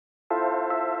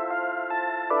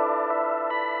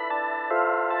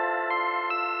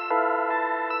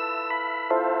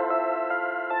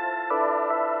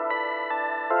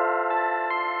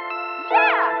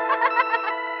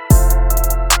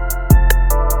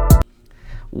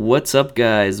What's up,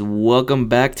 guys? Welcome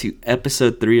back to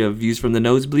episode 3 of Views from the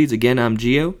Nosebleeds. Again, I'm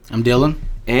Gio. I'm Dylan.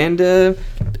 And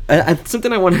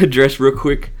something I want to address real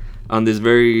quick on this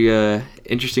very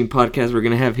interesting podcast we're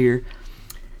going to have here.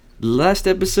 Last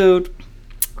episode,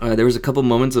 there was a couple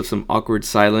moments of some awkward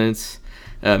silence.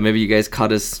 Maybe you guys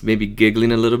caught us maybe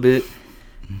giggling a little bit.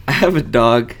 I have a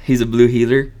dog. He's a blue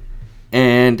heeler.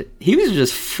 And he was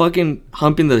just fucking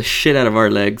humping the shit out of our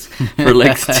legs for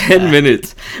like 10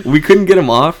 minutes. We couldn't get him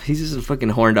off. He's just a fucking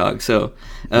horn dog. So,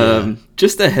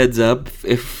 just a heads up,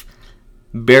 if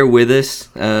bear with us.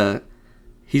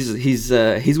 He's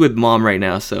with mom right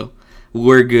now, so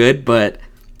we're good. But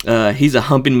he's a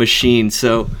humping machine.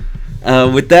 So,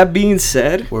 with that being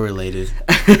said, we're related.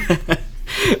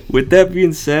 With that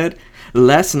being said,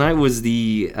 last night was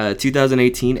the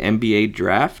 2018 NBA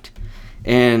draft,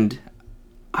 and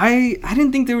I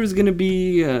didn't think there was gonna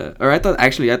be, I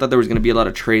thought there was gonna be a lot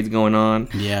of trades going on,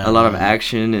 a lot of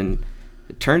action, and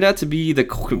it turned out to be the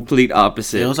complete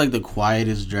opposite. It was like the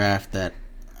quietest draft that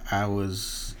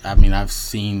I've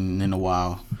seen in a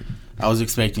while. I was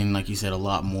expecting, like you said, a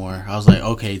lot more. I was like,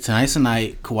 okay, tonight's the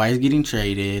night. Kawhi's getting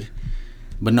traded,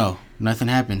 but no, nothing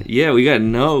happened. Yeah, we got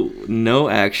no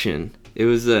action. It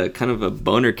was kind of a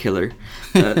boner killer.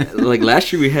 Like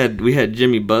last year, we had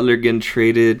Jimmy Butler getting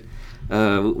traded.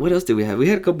 What else did we have? We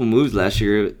had a couple moves last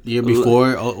year. Year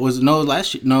before it was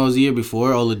the year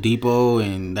before Oladipo,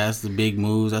 and that's the big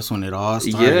moves. That's when it all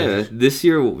started. Yeah, this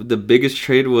year the biggest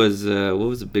trade was what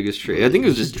was the biggest trade? I think it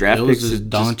was just draft picks. It was just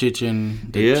Doncic and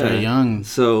Trae Young.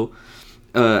 So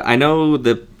I know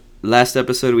the last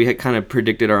episode we had kind of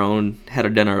predicted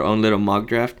had done our own little mock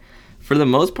draft. For the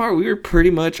most part, we were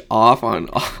pretty much off on.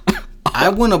 I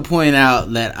want to point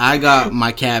out that I got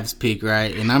my Cavs pick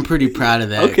right, and I'm pretty proud of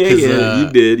that. Okay, yeah,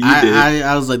 you did.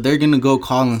 I was like, they're gonna go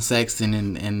Colin Sexton,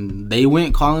 and they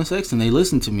went Colin Sexton. They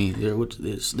listened to me.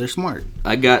 They're smart.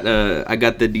 I got the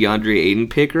DeAndre Ayton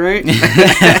pick right,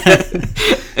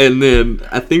 and then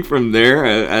I think from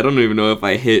there, I don't even know if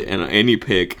I hit any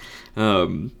pick.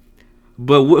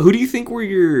 But who do you think were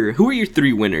your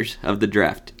 3 winners of the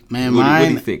draft? Man, what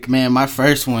do you think? Man, my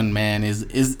first one, man,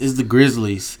 is the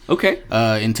Grizzlies. Okay.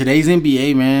 In today's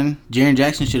NBA, man, Jaren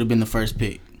Jackson should have been the first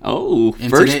pick. Oh,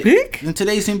 first pick? In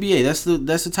today's NBA,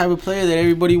 that's the type of player that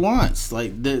everybody wants.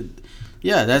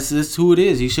 That's who it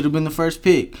is. He should have been the first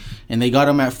pick, and they got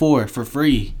him at 4 for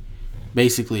free,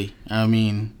 basically. I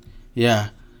mean,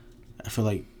 yeah, I feel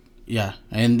like, yeah.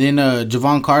 And then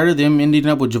Javon Carter, them ending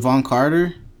up with Javon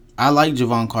Carter. I like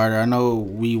Javon Carter. I know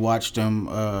we watched him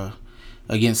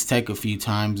against Tech a few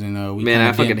times, and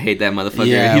I fucking hate that motherfucker.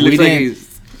 Yeah, he looks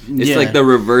like like the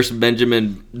reverse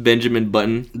Benjamin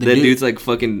Button. That dude's like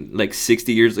fucking like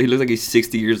 60 years. He looks like he's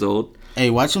 60 years old. Hey,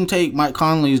 watch him take Mike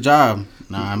Conley's job.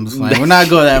 Nah, I'm just like, we're not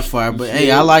going that far, but hey,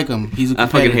 I like him. He's a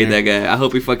competitor. I fucking hate that guy. I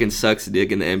hope he fucking sucks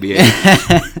dick in the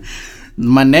NBA.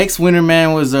 My next winner,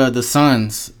 man, was the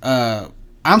Suns.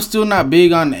 I'm still not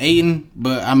big on Ayton,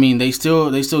 but I mean they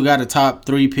still got a top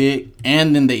 3 pick,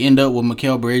 and then they end up with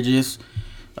Mikal Bridges.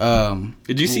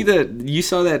 Did you see that? You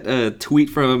saw that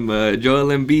tweet from Joel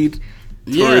Embiid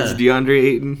towards DeAndre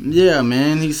Ayton? Yeah,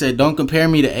 man. He said, "Don't compare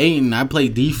me to Ayton. I play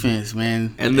defense,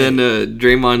 man." And then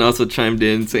Draymond also chimed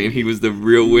in saying he was the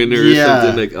real winner or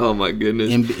something. Like, oh my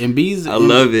goodness. Embiid's, I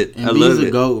love it. Embiid's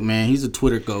a GOAT, man. He's a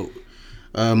Twitter GOAT.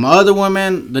 My other one,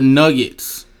 man, the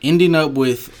Nuggets. Ending up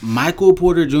with Michael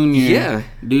Porter Jr. Yeah,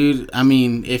 dude. I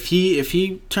mean, if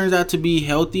he turns out to be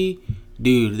healthy,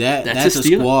 dude, that's a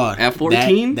squad. At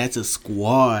 14, that's a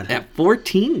squad. At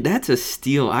 14, that's a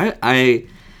steal. I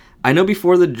know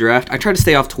before the draft, I tried to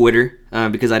stay off Twitter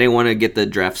because I didn't want to get the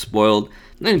draft spoiled.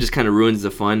 And then it just kind of ruins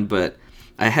the fun. But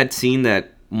I had seen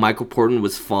that Michael Porter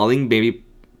was falling, maybe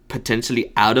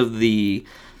potentially out of the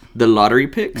lottery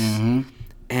picks,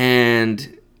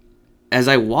 and as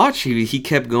I watched, he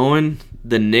kept going.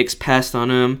 The Knicks passed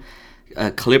on him.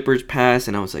 Clippers passed.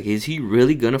 And I was like, is he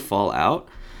really going to fall out?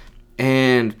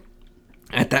 And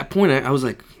at that point, I was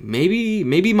like, maybe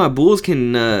my Bulls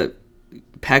can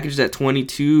package that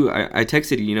 22. I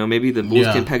texted you, maybe the Bulls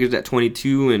can package that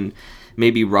 22 and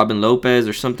maybe Robin Lopez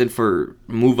or something for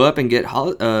move up and get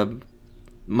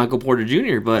Michael Porter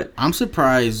Jr. But I'm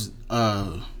surprised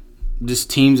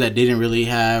just teams that didn't really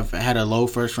had a low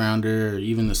first rounder or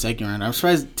even the second round. I'm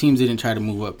surprised teams didn't try to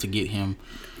move up to get him.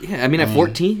 Yeah, I mean, at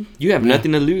 14, you have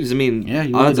nothing to lose. I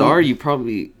mean, odds are you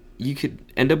could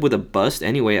end up with a bust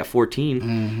anyway at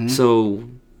 14. So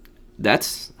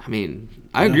that's, I mean,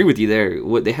 I agree with you there.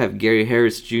 What they have, Gary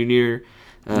Harris Jr.,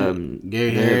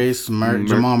 Gary Harris,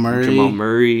 Jamal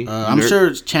Murray. I'm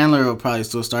sure Chandler will probably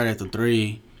still start at the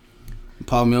 3.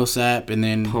 Paul Millsap, and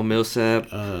then Paul Millsap.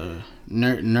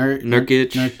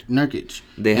 Nurkic.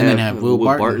 They and then have Will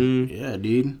Barton. Barton. Yeah,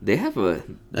 dude. They have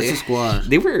That's a squad.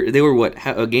 They were what,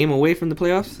 a game away from the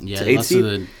playoffs? Yeah, to they lost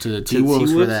to the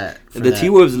T-Wolves for that. The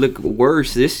T-Wolves look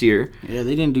worse this year. Yeah,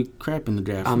 they didn't do crap in the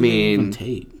draft. I mean,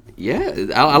 yeah,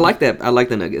 I like that. I like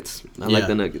the Nuggets. I like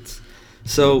the Nuggets.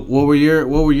 So what were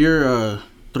your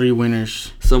 3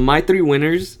 winners? So my 3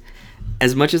 winners,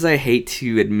 as much as I hate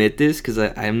to admit this, because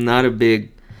I'm not a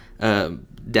big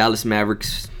Dallas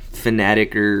Mavericks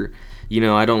fanatic, or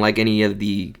I don't like any of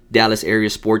the Dallas area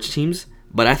sports teams,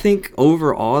 but I think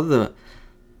overall the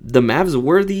Mavs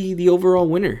were the overall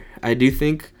winner. I do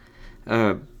think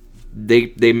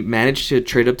they managed to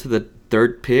trade up to the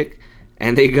 3rd pick,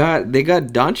 and they got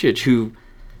Doncic, who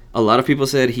a lot of people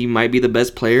said he might be the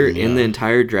best player in the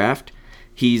entire draft.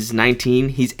 He's 19.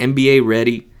 He's NBA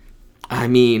ready. I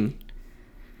mean,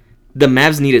 the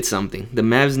Mavs needed something.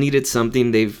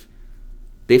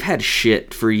 They've had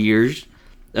shit for years.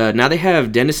 Now they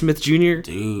have Dennis Smith Jr.,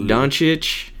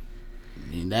 Doncic. I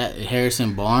mean, that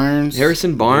Harrison Barnes.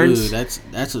 Dude,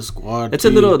 that's a squad. That's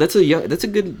a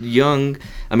good young.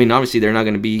 I mean, obviously they're not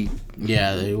going to be.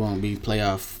 Yeah, they won't be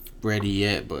playoff ready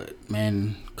yet, but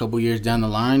man, a couple years down the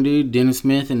line, dude, Dennis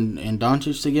Smith and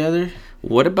Doncic together.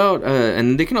 What about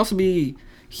and they can also be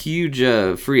huge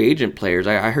free agent players.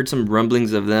 I heard some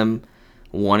rumblings of them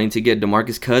wanting to get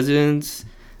DeMarcus Cousins.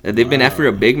 They've been after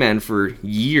a big man for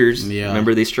years. Yeah.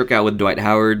 Remember, they struck out with Dwight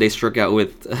Howard. They struck out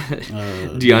with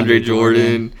DeAndre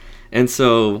Jordan. And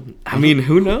so, I mean,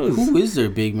 who knows? Who is their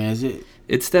big man?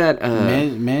 It's that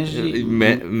Medri.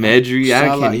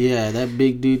 Yeah, that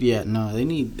big dude. Yeah, no, they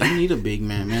need a big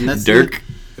man. That's Dirk.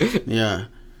 Yeah.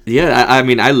 Yeah, I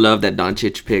mean, I love that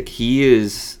Doncic pick. He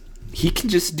can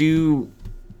just do,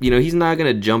 he's not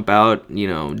gonna jump out,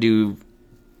 do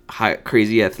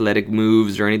crazy athletic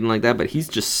moves or anything like that, but he's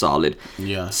just solid.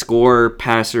 Yeah. Scorer,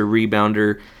 passer,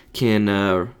 rebounder, can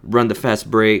run the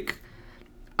fast break.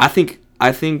 I think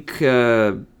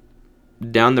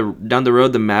down the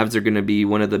road, the Mavs are going to be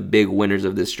one of the big winners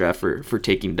of this draft for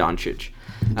taking Doncic.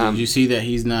 Did you see that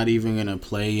he's not even going to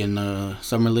play in the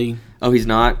Summer League? Oh, he's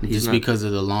not? Because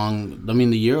of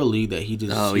the Euro League that he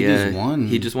just won.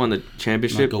 He just won the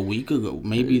championship. Like a week ago,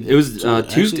 maybe. It was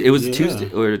Tuesday. It was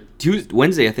Tuesday or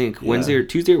Wednesday, I think. Yeah.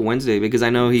 Tuesday or Wednesday, because I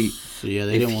know he... So, yeah,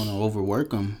 they didn't want to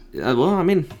overwork him. Well, I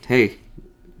mean, hey...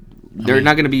 They're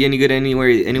not going to be any good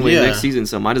anyway next season,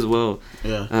 so might as well.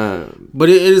 Yeah. But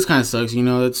it just kind of sucks,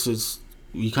 It's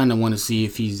you kind of want to see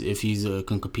if he's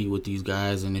can compete with these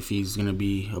guys, and if he's going to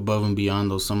be above and beyond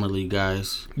those Summer League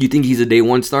guys. You think he's a day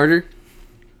one starter?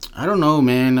 I don't know,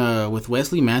 man. With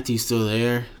Wesley Matthews still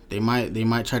there, they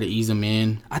might try to ease him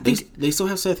in. I think they still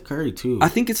have Seth Curry too. I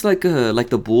think it's like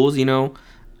the Bulls,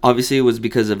 Obviously, it was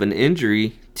because of an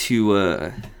injury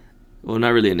to well,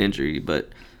 not really an injury, but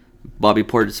Bobby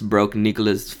Portis broke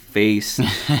Nico's face,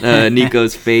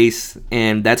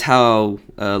 and that's how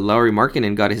Lauri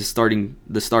Markkanen got his starting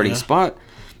spot.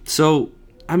 So,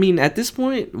 I mean, at this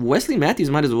point, Wesley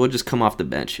Matthews might as well just come off the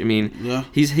bench. I mean,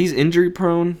 he's injury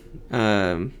prone.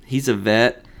 He's a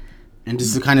vet. And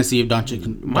just to kind of see if Doncic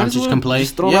can play.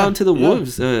 Just throw him out into the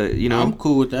wolves. I'm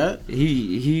cool with that.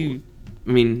 He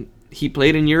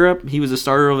played in Europe. He was a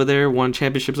starter over there. Won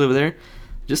championships over there.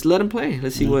 Just let him play.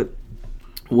 Let's see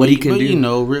what he can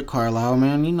do. Rick Carlisle,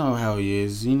 man, you know how he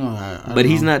is. You know how. But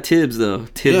he's not Tibbs though.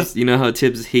 Tibbs, you know how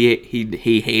Tibbs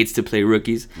he hates to play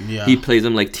rookies. Yeah. He plays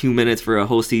them like 2 minutes for a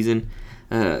whole season.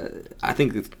 I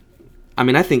think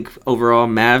overall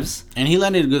Mavs. And he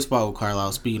landed a good spot with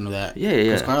Carlisle. Speaking of that, yeah.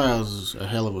 Because Carlisle's a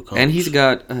hell of a coach. And he's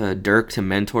got Dirk to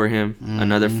mentor him,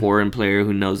 another foreign player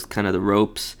who knows kind of the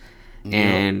ropes,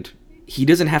 and he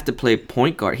doesn't have to play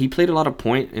point guard. He played a lot of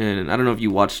point, and I don't know if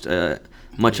you watched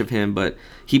much of him, but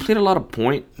he played a lot of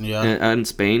point in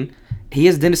Spain. He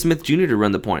has Dennis Smith Jr. to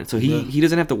run the point, so he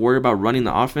doesn't have to worry about running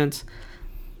the offense.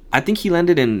 I think he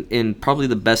landed in probably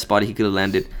the best spot he could have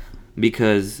landed,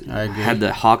 because had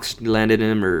the Hawks landed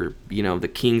him, or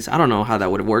the Kings, I don't know how that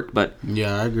would have worked, but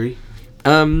yeah, I agree.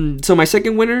 So my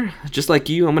second winner, just like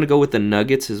you, I'm gonna go with the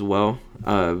Nuggets as well.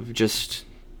 Just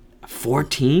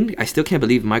 14. I still can't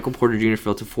believe Michael Porter Jr.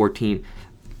 fell to 14.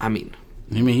 I mean,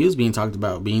 he was being talked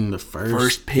about being the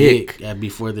first pick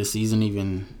before the season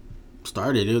even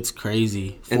started. It's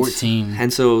crazy. 14.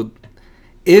 And so,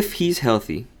 if he's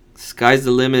healthy, sky's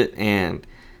the limit, and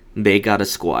they got a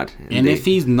squad. And if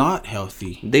he's not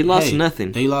healthy, they lost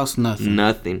nothing. They lost nothing.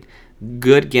 Nothing.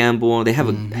 Good gamble. They have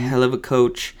a hell of a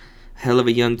coach, hell of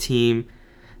a young team.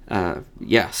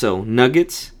 So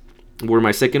Nuggets were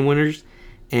my second winners.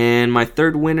 And my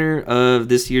third winner of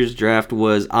this year's draft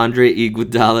was Andre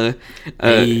Iguodala.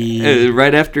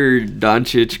 Right after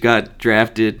Doncic got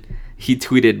drafted, he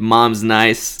tweeted, "Mom's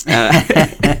nice."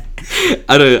 I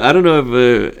don't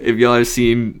know if y'all have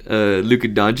seen Luka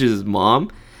Doncic's mom,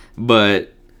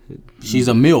 but she's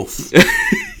a MILF.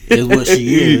 Is what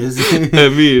she is. I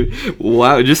mean,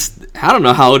 wow! I don't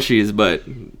know how old she is, but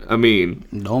I mean,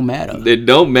 don't matter. It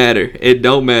don't matter. It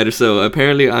don't matter. So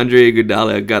apparently, Andre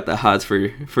Iguodala got the hots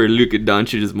for Luka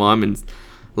Doncic's mom, and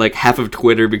like half of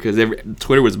Twitter, because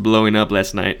Twitter was blowing up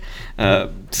last night.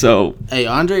 So hey,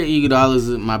 Andre Iguodala is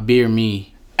my beer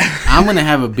me. I'm gonna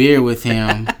have a beer with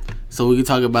him, so we can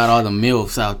talk about all the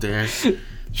MILFs out there.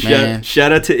 Man,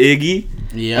 shout out to Iggy.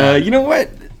 Yeah. You know what?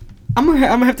 I'm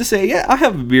gonna have to say, yeah, I'll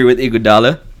have a beer with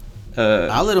Iguodala.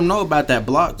 I'll let him know about that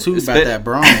block too, about that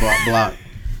Braun block.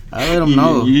 I'll let him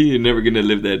know. You're never gonna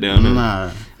live that down.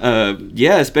 Nah.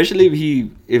 Yeah, especially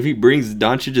if he brings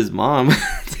Doncic's mom.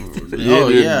 Oh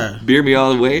yeah. Beer me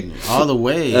all the way. All the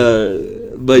way.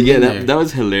 But yeah, that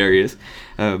was hilarious.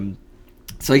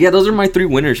 So yeah, those are my 3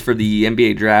 winners for the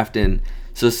NBA draft, and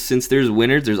so since there's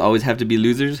winners, there's always have to be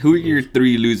losers. Who are your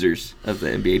 3 losers of the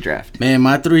NBA draft? Man,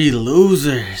 my 3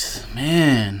 losers.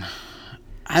 Man,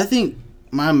 I think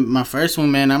my first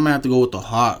one, man, I'm gonna have to go with the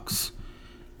Hawks.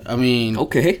 I mean,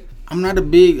 okay. I'm not a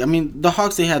big. I mean, the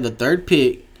Hawks, they had the 3rd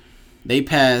pick. They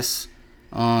pass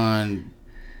on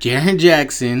Jaren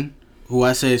Jackson, who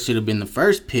I said should have been the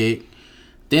 1st pick.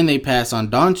 Then they pass on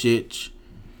Doncic,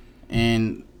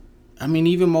 and I mean,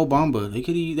 even Mo Bamba. They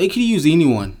could use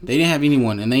anyone. They didn't have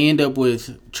anyone, and they end up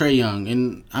with Trae Young.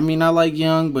 And I mean, I like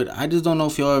Young, but I just don't know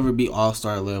if he'll ever be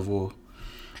All-Star level.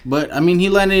 But I mean, he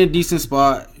landed in a decent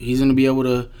spot. He's gonna be able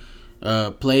to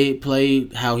play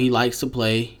how he likes to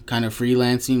play, kind of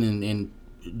freelancing and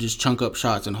just chunk up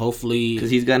shots, and hopefully because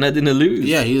he's got nothing to lose.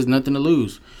 Yeah, he has nothing to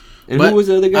lose. And who was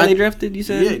the other guy they drafted? You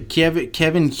said Kevin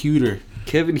Huerter.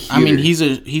 Kevin Huerter. I mean, he's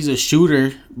a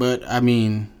shooter, but I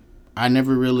mean, we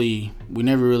never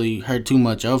really heard too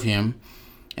much of him.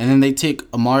 And then they take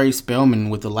Amari Spellman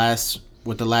with the last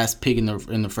pick in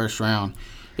the first round.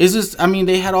 It's just, I mean,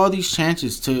 they had all these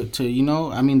chances to you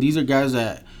know, I mean, these are guys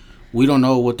that we don't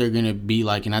know what they're gonna be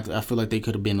like, and I feel like they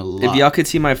could have been a lot. If y'all could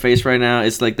see my face right now,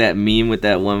 it's like that meme with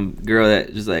that one girl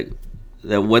that just like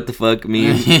that what the fuck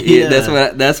meme. Yeah,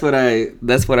 that's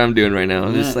what I'm doing right now.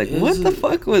 I'm just like, what the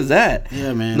fuck was that?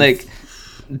 Yeah, man. Like,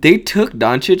 they took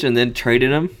Doncic and then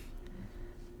traded him.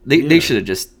 They should have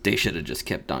just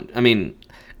kept Doncic. I mean,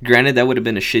 granted, that would have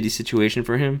been a shitty situation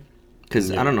for him, because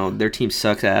I don't know, their team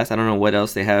sucks ass. I don't know what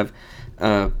else they have,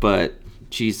 but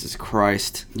Jesus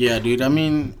Christ. Yeah, dude. I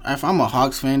mean, if I'm a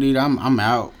Hawks fan, dude, I'm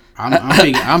out.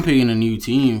 I'm picking a new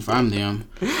team if I'm them.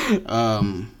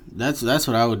 That's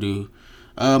what I would do.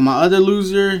 My other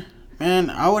loser, man,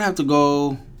 I would have to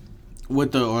go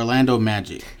with the Orlando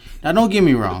Magic. Now, don't get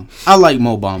me wrong. I like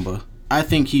Mo Bamba. I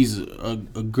think he's a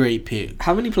great pick.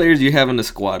 How many players do you have in the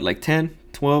squad? Like 10,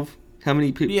 12? How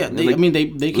many people? Yeah, they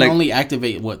can only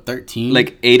activate 13.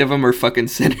 Like 8 of them are fucking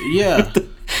center. Yeah,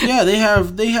 yeah. They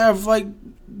have like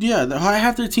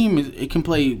half their team it can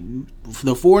play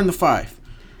the 4 and the 5.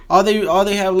 All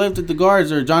they have left at the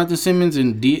guards are Jonathan Simmons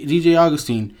and DJ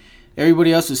Augustine.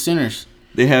 Everybody else is centers.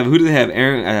 They have, who do they have?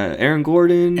 Aaron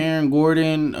Gordon,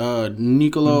 Nicolo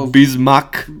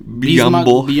Bismack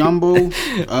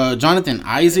Biyombo, Jonathan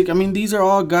Isaac. I mean, these are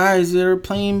all guys that are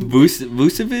playing.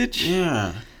 Vucevic.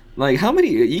 Yeah. Like, how many?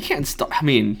 You can't stop. I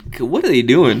mean, what are they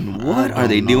doing? What are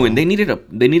they doing? They needed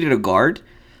a guard.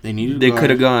 They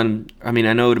could have gone. I mean,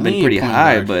 I know it would have been pretty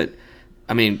high, guard. But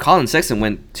I mean, Colin Sexton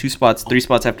went 3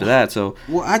 spots after that. So,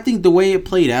 well, I think the way it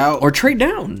played out, or trade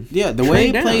down. Yeah, the way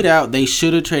it played out, they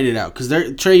should have traded out, because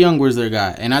Trae Young was their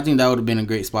guy, and I think that would have been a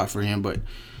great spot for him. But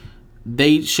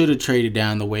they should have traded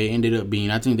down the way it ended up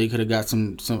being. I think they could have got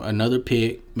some another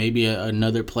pick, maybe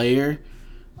another player.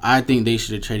 I think they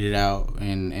should have traded out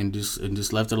and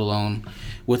just left it alone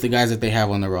with the guys that they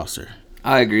have on the roster.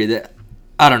 I agree that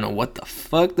I don't know what the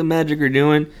fuck the Magic are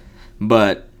doing,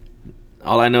 but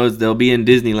all I know is they'll be in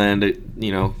Disneyland,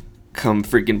 come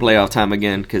freaking playoff time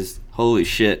again, because holy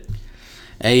shit.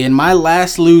 Hey, and my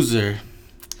last loser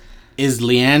is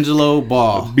LiAngelo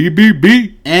Ball.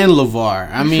 BBB. And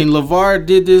LeVar. I mean, LeVar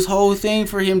did this whole thing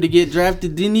for him to get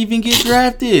drafted. Didn't even get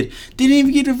drafted. Didn't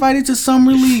even get invited to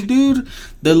Summer League, dude.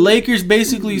 The Lakers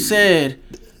basically said,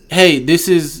 hey, this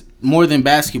is more than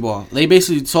basketball. They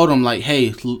basically told him, like,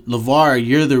 hey, LeVar,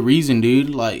 you're the reason,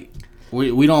 dude. Like,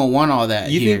 we don't want all that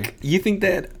here. You think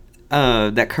that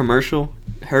that commercial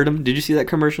hurt him? Did you see that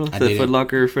commercial? The Foot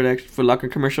Locker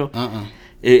commercial?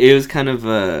 It was kind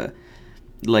of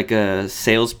like a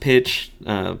sales pitch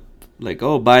like,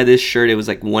 oh, buy this shirt. It was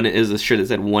like it was a shirt that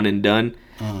said one and done.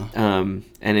 And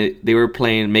they were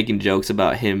making jokes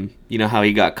about him. You know how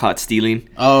he got caught stealing.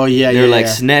 Oh yeah, they were like,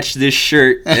 snatch this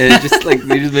shirt, and just like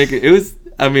they just make it. It was.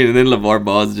 I mean, and then LeVar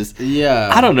Ball's just.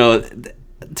 Yeah. I don't know.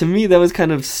 To me, that was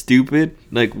kind of stupid.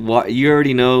 Like, what, you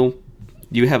already know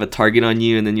you have a target on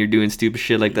you, and then you're doing stupid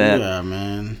shit like that. Yeah,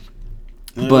 man.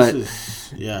 But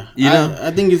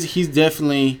I think he's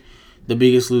definitely the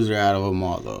biggest loser out of them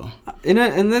all, though.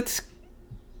 And that's,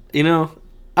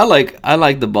 I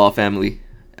like the Ball family.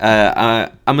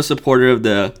 I'm a supporter of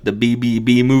the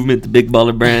BBB movement, the Big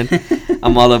Baller Brand.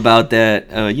 I'm all about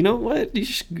that. You know what? You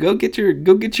should go get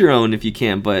your own if you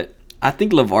can. But I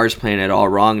think LeVar's playing it all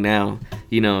wrong now.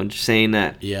 Just saying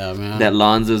that. Yeah, man. That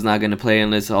Lonzo's not going to play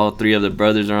unless all three of the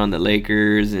brothers are on the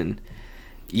Lakers, and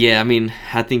I mean,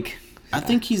 I think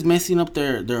he's messing up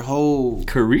their whole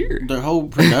career, their whole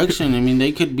production. I mean,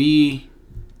 they could be.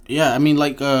 Yeah, I mean,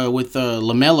 like with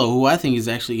LaMelo, who I think is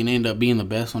actually going to end up being the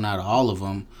best one out of all of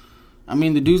them. I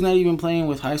mean, the dude's not even playing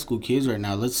with high school kids right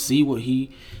now. Let's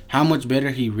see how much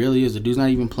better he really is. The dude's not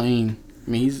even playing. I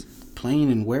mean, he's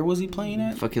playing in, where was he playing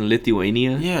at? Fucking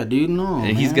Lithuania. Yeah, dude, no.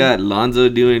 And he's got Lonzo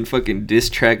doing fucking diss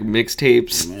track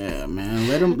mixtapes. Yeah, man.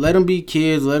 Let them be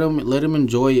kids. Let them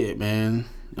enjoy it, man.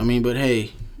 I mean, but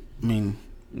hey, I mean,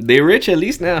 they rich at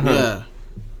least now, huh? Yeah.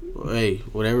 Hey,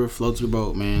 whatever floats your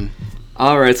boat, man.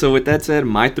 All right, so with that said,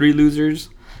 my three losers.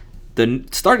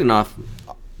 Starting off,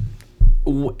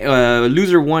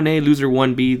 loser 1A, loser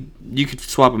 1B. You could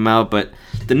swap them out, but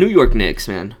the New York Knicks,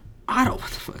 man. What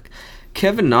the fuck?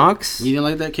 Kevin Knox. You didn't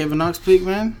like that Kevin Knox pick,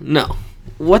 man? No.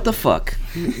 What the fuck?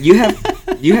 You have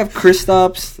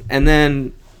Kristaps, and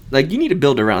then like you need to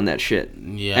build around that shit.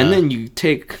 Yeah. And then you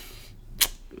take.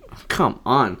 Come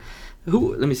on.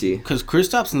 Who? Let me see. Because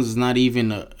Kristaps is not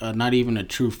even a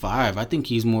true 5. I think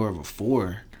he's more of a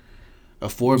 4. A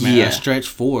 4-man, a stretch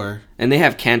 4. And they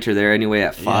have Cantor there anyway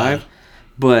at 5. Yeah.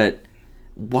 But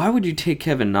why would you take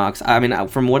Kevin Knox? I mean,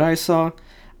 from what I saw,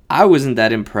 I wasn't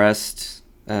that impressed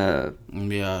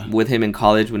with him in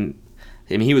college.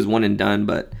 He was one and done,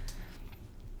 but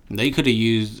they could have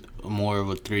used more of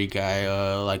a 3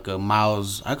 guy, like a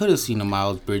Miles. I could have seen a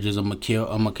Miles Bridges, a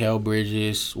Mikal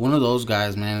Bridges, one of those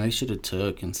guys, man. They should have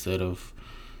took instead of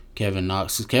Kevin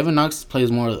Knox. 'Cause Kevin Knox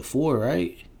plays more of the 4,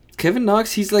 right? Kevin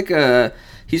Knox, he's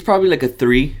probably like a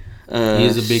 3.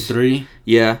 He's a big 3.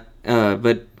 Yeah,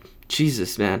 but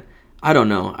Jesus, man, I don't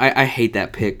know. I hate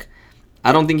that pick.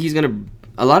 I don't think he's gonna.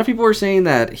 A lot of people are saying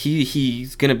that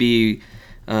he's gonna be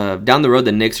down the road.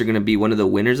 The Knicks are gonna be one of the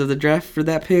winners of the draft for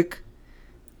that pick.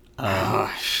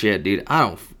 Shit, dude.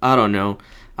 I don't know.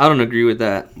 I don't agree with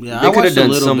that. Yeah, they could have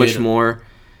done so much more.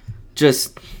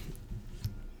 Just,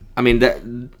 I mean that.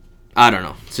 I don't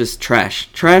know. It's just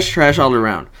trash all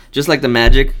around. Just like the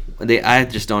Magic, I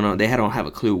just don't know. They don't have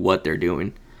a clue what they're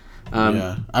doing.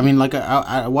 Yeah, I mean, like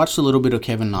I watched a little bit of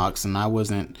Kevin Knox, and I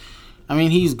wasn't. I mean,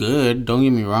 he's good. Don't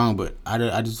get me wrong, but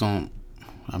I just don't.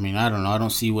 I mean, I don't know. I don't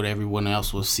see what everyone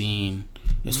else was seeing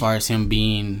as far as him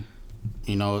being,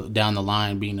 down the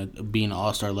line being an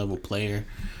all-star level player.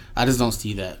 I just don't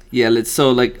see that. Yeah,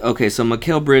 so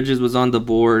Mikal Bridges was on the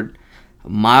board.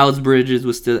 Miles Bridges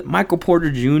was still. Michael Porter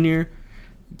Jr.,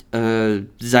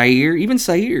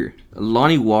 Zaire,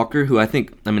 Lonnie Walker, who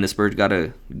the Spurs got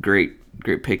a great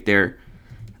pick there.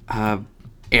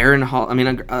 Aaron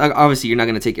obviously you're not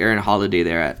going to take Aaron Holiday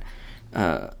there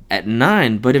at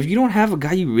 9, but if you don't have a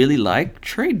guy you really like,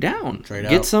 trade down.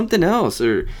 Get something else,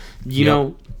 or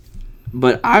know.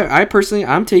 But I personally,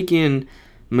 I'm taking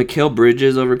Mikal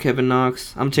Bridges over Kevin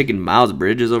Knox. I'm taking Miles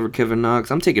Bridges over Kevin Knox.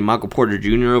 I'm taking Michael Porter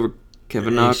Jr. over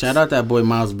Kevin Knox. Shout out that boy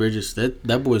Miles Bridges.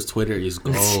 That boy's Twitter is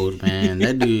gold, man.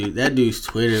 That dude's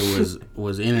Twitter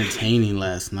was entertaining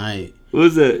last night. What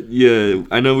was that? Yeah,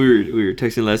 I know we were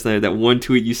texting last night. That one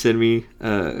tweet you sent me.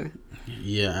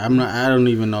 Yeah, I don't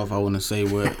even know if I want to say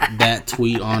what that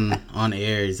tweet on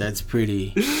air is. That's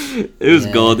pretty. It was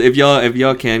gold. If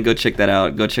y'all can go check that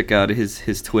out. Go check out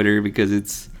his Twitter, because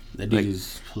it's that dude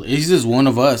he's just one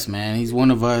of us, man. He's one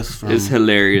of us. It's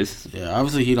hilarious. Yeah,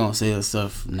 obviously he don't say that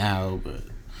stuff now, but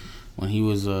when he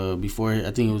was before,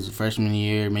 I think it was freshman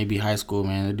year, maybe high school,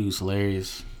 man. That dude's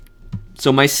hilarious.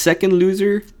 So my second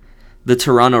loser, the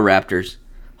Toronto Raptors.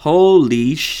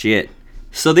 Holy shit!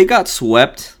 So they got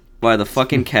swept by the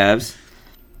fucking Cavs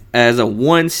as a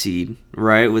 1 seed,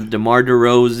 right? With DeMar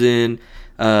DeRozan,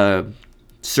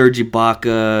 Serge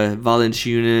Ibaka,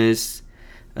 Valanciunas,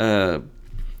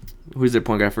 who's their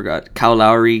point guard? I forgot. Kyle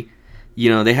Lowry.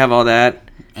 They have all that.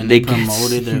 And they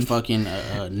promoted their fucking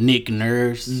Nick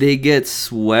Nurse. They get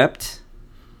swept.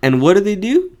 And what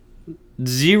do?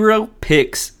 0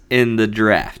 picks in the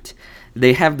draft.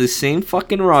 They have the same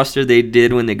fucking roster they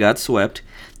did when they got swept.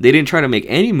 They didn't try to make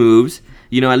any moves.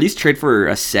 At least trade for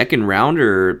a second round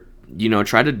or,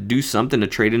 try to do something to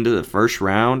trade into the first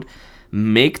round.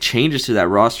 Make changes to that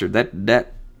roster.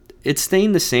 That it's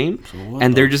staying the same,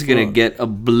 and they're just going to get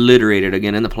obliterated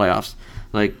again in the playoffs.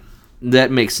 Like,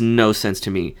 that makes no sense to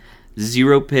me.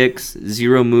 0 picks,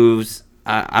 0 moves.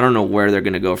 I don't know where they're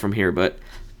going to go from here, but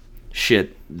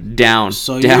shit, downhill.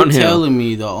 So you're telling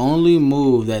me the only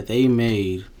move that they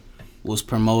made was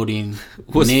promoting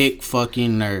Nick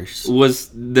fucking Nurse?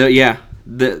 The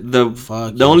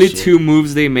only shit. 2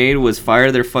 moves they made was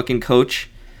fire their fucking coach,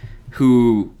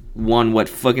 who won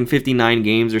fucking 59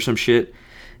 games or some shit,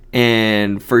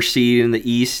 and first seed in the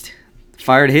East,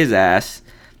 fired his ass,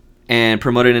 and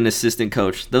promoted an assistant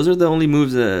coach. Those are the only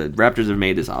moves the Raptors have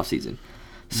made this offseason.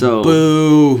 So,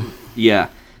 boo. Yeah.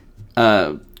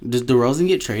 Does DeRozan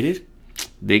get traded?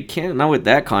 They can't. Not with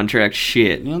that contract.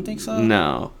 Shit. You don't think so?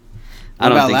 No.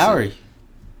 What about Lowry? So.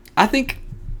 I think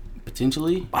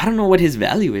potentially. I don't know what his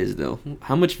value is though.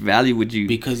 How much value would you?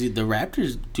 Because the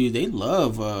Raptors, dude, they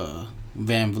love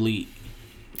Van Vliet.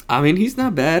 I mean, he's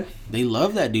not bad. They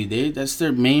love that dude. That's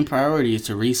their main priority is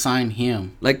to re-sign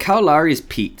him. Like Kyle Lowry's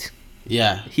peaked.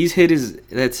 Yeah. He's hit his.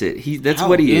 That's it. That's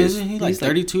what he is. He's like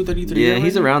 32, 33. Yeah,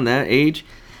 he's around that age.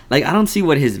 Like, I don't see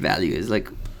what his value is. Like,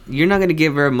 you're not gonna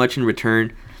give very much in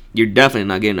return. You're definitely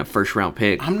not getting a first round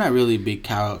pick. I'm not really a big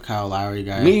Kyle Lowry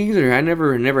guy. Me either. I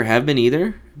never have been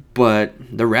either. But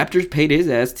the Raptors paid his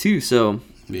ass too. So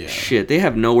yeah. Shit, they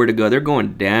have nowhere to go. They're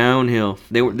going downhill.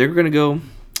 They're gonna go.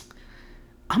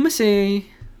 I'm gonna say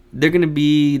they're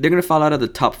gonna fall out of the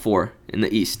top 4 in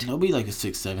the East. They'll be like a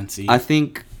 6-7 seed. I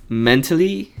think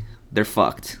mentally they're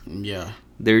fucked. Yeah.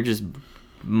 They're just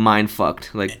mind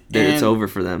fucked. Like it's over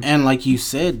for them. And like you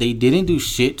said, they didn't do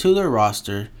shit to their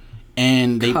roster,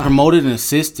 and they promoted an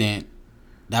assistant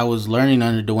that was learning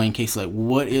under Dwayne Casey. Like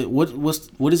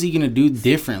what is he gonna do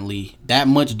differently? That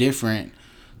much different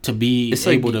to be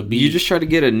able to be. You just try to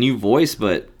get a new voice,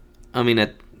 but I mean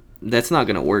that's not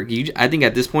gonna work. I think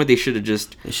at this point they should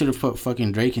have put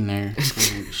fucking Drake in there.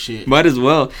 Shit. Might as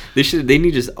well. They need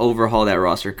to just overhaul that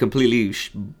roster completely,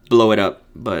 blow it up.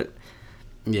 But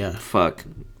yeah, fuck.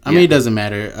 I mean, it doesn't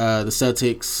matter. The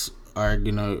Celtics are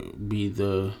gonna be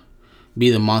the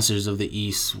monsters of the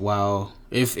East. While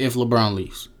if LeBron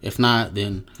leaves, if not,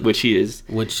 then which he is.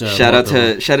 Shout out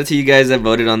to you guys that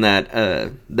voted on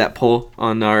that poll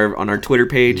on our Twitter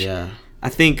page. Yeah, I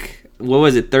think. What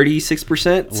was it?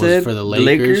 36% said for the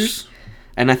Lakers.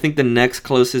 And I think the next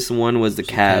closest one was the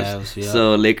Cavs. Yeah.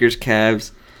 So Lakers, Cavs.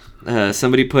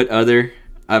 Somebody put other.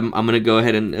 I'm gonna go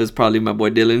ahead and it was probably my boy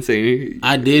Dylan saying.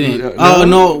 I didn't.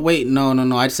 No, wait,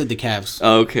 no. I said the Cavs.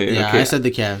 Oh, okay. Yeah, okay. I said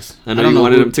the Cavs. I know you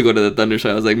wanted him to go to the Thunder,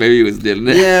 so I was like, maybe it was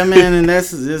Dylan. Yeah, man, and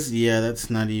that's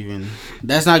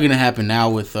not gonna happen now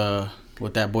with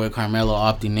that boy Carmelo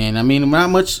opting in. I mean,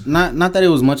 not that it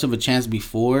was much of a chance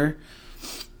before.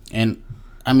 And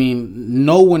I mean,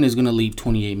 no one is gonna leave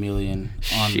 $28 million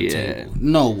on the table.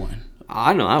 No one.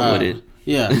 I know I wouldn't.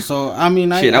 Yeah. So I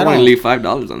mean, I want to leave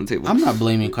 $5 on the table. I'm not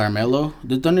blaming Carmelo.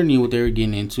 The Thunder knew what they were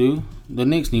getting into. The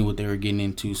Knicks knew what they were getting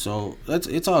into. So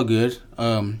it's all good.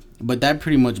 But that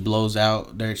pretty much blows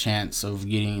out their chance of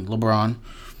getting LeBron,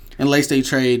 unless they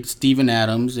trade Steven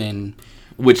Adams and.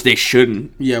 Which they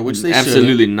shouldn't. Yeah, which they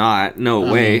absolutely shouldn't. not.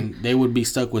 No way. I mean, they would be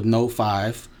stuck with no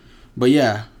 5. But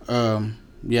yeah.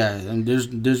 Yeah, and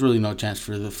there's really no chance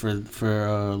for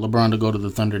LeBron to go to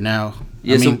the Thunder now.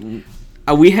 Yeah, so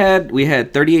we had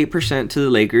 38% to the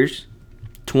Lakers,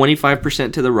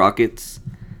 25% to the Rockets,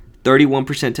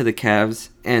 31% to the Cavs,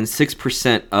 and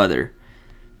 6% other.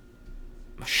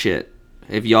 Shit,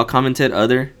 if y'all commented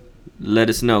other, let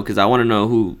us know because I want to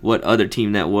know what other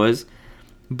team that was.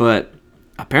 But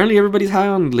apparently everybody's high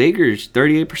on Lakers,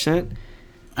 38%.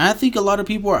 I think a lot of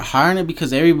people are high on it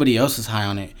because everybody else is high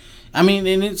on it. I mean,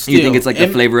 and it's still... You think it's like the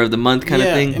flavor of the month kind of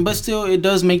thing? But still, it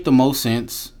does make the most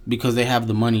sense because they have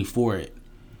the money for it.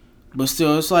 But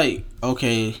still, it's like,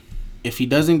 okay, if he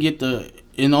doesn't get the...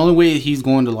 And the only way he's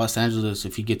going to Los Angeles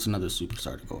if he gets another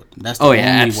superstar to go. That's the only way.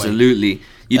 Absolutely.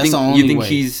 You That's think, the only you think way.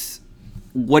 he's...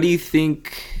 What do you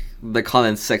think the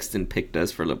Colin Sexton pick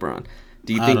does for LeBron?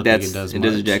 Do you think it does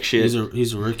jack shit?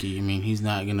 He's a rookie. I mean, he's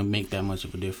not going to make that much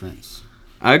of a difference.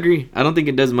 I agree. I don't think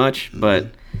it does much, but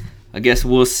I guess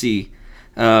we'll see.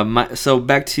 So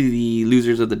back to the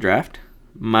losers of the draft.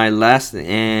 My last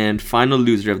and final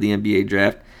loser of the NBA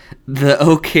draft, the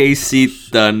OKC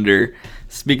Thunder.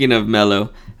 Speaking of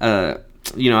Melo, I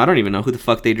don't even know who the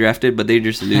fuck they drafted, but they're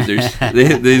just losers.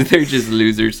 they're just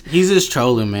losers. He's just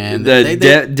trolling, man.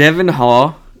 Devin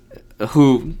Hall,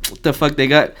 who what the fuck they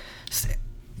got?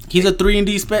 He's a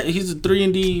 3-and-D he's a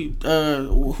 3-and-D.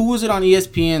 Who was it on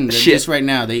ESPN? Just right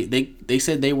now, they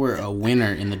said they were a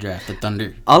winner in the draft. The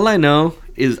Thunder. All I know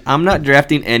is I'm not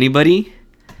drafting anybody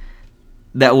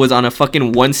that was on a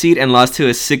fucking 1 seed and lost to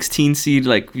a 16 seed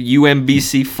like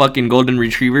UMBC fucking Golden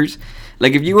Retrievers.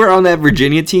 Like if you were on that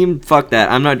Virginia team, fuck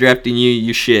that. I'm not drafting you.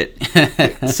 You shit.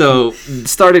 So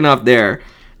starting off there,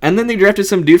 and then they drafted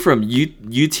some dude from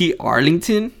UT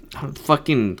Arlington.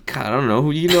 Fucking God, I don't know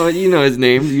who you know his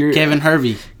name. Kevin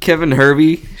Hervey. Kevin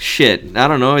Hervey. Shit, I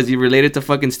don't know. Is he related to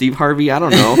fucking Steve Harvey? I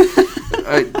don't know.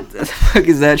 The fuck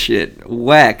is that shit?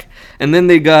 Whack. And then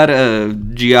they got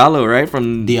Giallo, right?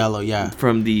 From Diallo, yeah.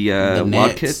 From the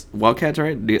Wildcats,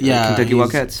 right? Kentucky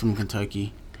Wildcats. From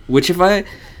Kentucky. Which I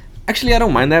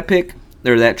don't mind that pick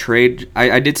or that trade.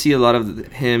 I did see a lot of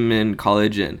him in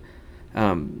college, and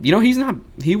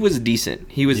he was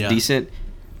decent. He was decent.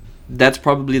 That's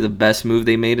probably the best move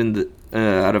they made in the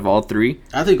out of all three.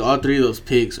 I think all three of those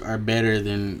picks are better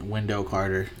than Wendell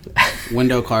Carter.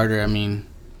 Wendell Carter, I mean,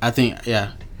 I think,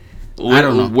 yeah. I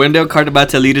don't know. Wendell Carter about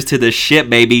to lead us to the shit,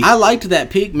 baby. I liked that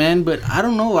pick, man, but I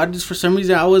don't know. I just, for some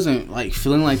reason, I wasn't like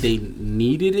feeling like they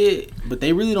needed it, but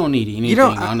they really don't need anything,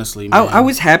 honestly. Man. I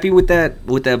was happy with that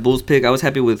Bulls pick. I was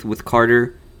happy with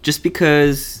Carter just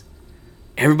because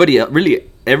everybody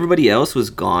else was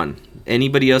gone.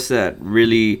 Anybody else that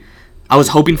really, I was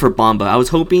hoping for Bamba. I was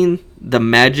hoping the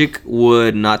Magic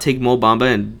would not take Mo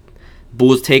Bamba and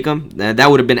Bulls take him.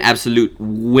 That would have been an absolute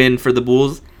win for the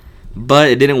Bulls. But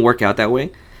it didn't work out that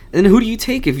way. And who do you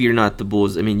take if you're not the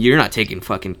Bulls? I mean, you're not taking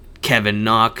fucking Kevin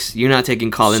Knox. You're not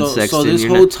taking Colin Sexton. So this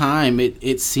whole time,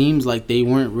 it seems like they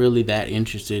weren't really that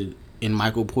interested in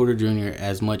Michael Porter Jr.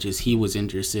 as much as he was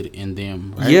interested in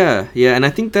them, right? Yeah. And I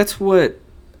think that's what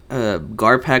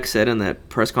Garpak said in that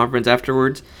press conference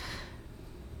afterwards.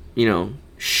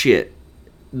 Shit.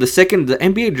 The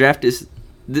NBA draft is...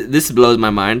 this blows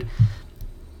my mind.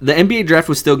 The NBA draft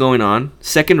was still going on,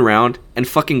 second round, and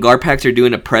fucking Garpaks are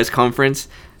doing a press conference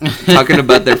talking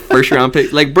about their first round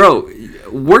pick. Like, bro,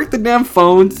 work the damn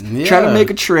phones, try to make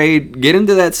a trade, get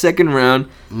into that second round.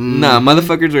 Nah,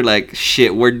 motherfuckers are like,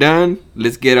 shit, we're done.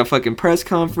 Let's get a fucking press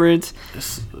conference.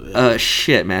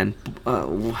 Shit, man.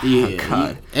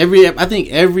 God. I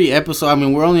think every episode, I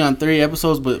mean, we're only on 3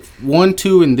 episodes, but 1,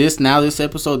 2, and this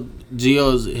episode,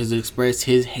 Gio has expressed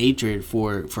his hatred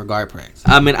for Garpax.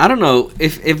 I mean, I don't know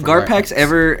if Garpax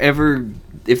ever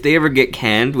if they ever get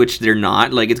canned, which they're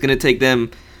not, like it's gonna take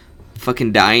them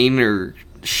fucking dying or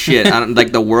shit,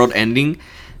 like the world ending.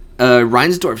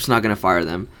 Reinsdorf's not gonna fire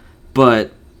them,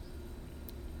 but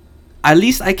at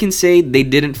least I can say they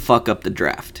didn't fuck up the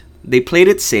draft. They played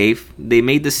it safe. They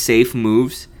made the safe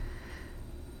moves.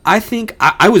 I think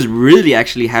I was really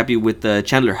actually happy with the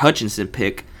Chandler Hutchinson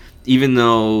pick, even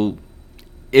though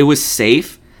it was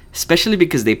safe, especially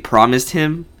because they promised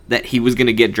him that he was going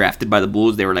to get drafted by the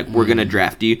Bulls. They were like, we're going to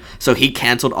draft you. So he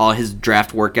canceled all his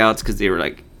draft workouts because they were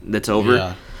like, that's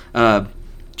over. Yeah.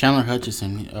 Chandler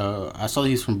Hutchinson, I saw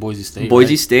he's from Boise State.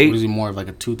 Boise State. Or is he more of like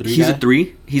a 2-3 He's guy? a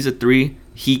 3. He's a 3.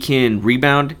 He can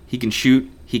rebound. He can shoot.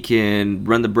 He can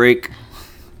run the break.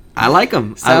 I like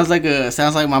him. Sounds like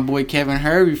my boy Kevin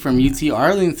Hervey from UT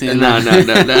Arlington. No.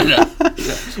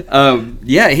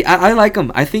 Yeah, I like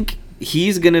him. I think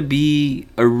he's gonna be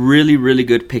a really, really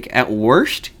good pick. At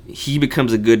worst, he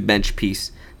becomes a good bench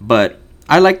piece. But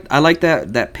I like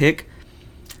that pick.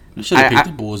 I should have picked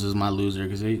the Bulls as my loser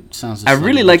because it sounds. I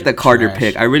really like the Carter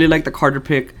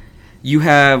pick. You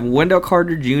have Wendell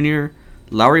Carter Jr.,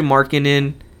 Lauri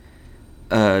Markkanen,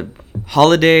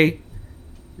 Holiday,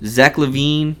 Zach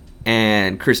LaVine,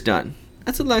 and Chris Dunn.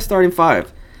 That's a nice starting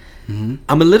 5. Mm-hmm.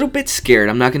 I'm a little bit scared.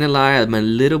 I'm not gonna lie. I'm a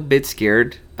little bit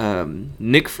scared.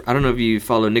 Nick, I don't know if you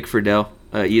follow Nick Friedel,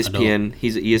 ESPN.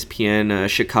 He's an ESPN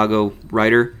Chicago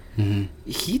writer. Mm-hmm.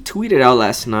 He tweeted out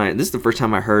last night. This is the first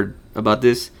time I heard about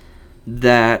this.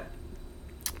 That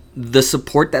the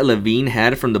support that LaVine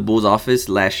had from the Bulls office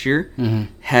last year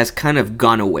has kind of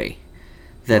gone away.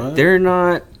 That they're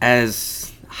not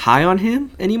as high on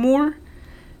him anymore,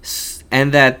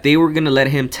 and that they were gonna let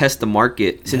him test the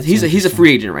market since he's a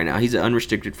free agent right now. He's an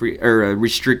unrestricted free or a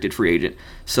restricted free agent,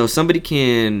 so somebody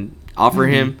can offer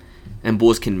him, and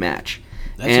Bulls can match.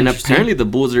 And apparently the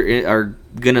Bulls are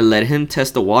gonna let him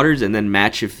test the waters and then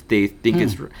match if they think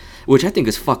it's, which I think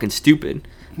is fucking stupid.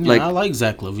 Yeah, I like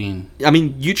Zach LaVine. I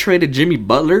mean, you traded Jimmy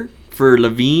Butler for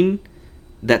LaVine,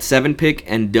 that 7 pick,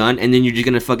 and done, and then you're just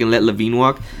gonna fucking let LaVine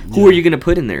walk. Who are you gonna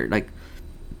put in there? Like,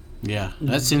 yeah,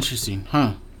 that's interesting,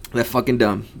 huh? That fucking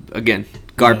dumb. Again,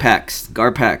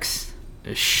 Garpax,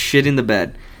 shit in the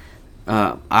bed.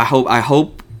 I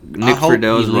hope Nick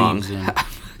Friedel is wrong.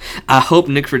 I hope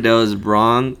Nick Friedel is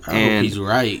wrong. I hope he's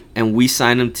right. And we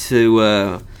sign him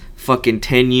to fucking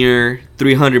 10-year,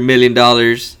 $300 million.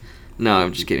 No,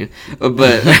 I'm just kidding.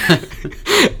 But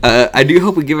I do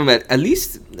hope we give him at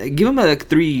least give him a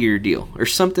 3-year deal or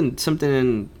something.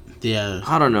 Yeah,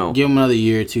 I don't know. Give him another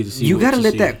year or two to see. You gotta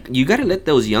let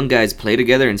those young guys play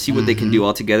together and see what they can do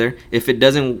all together. If it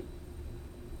doesn't,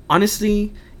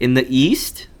 honestly, in the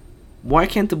East, why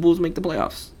can't the Bulls make the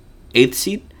playoffs? 8th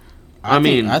seed. I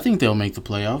think they'll make the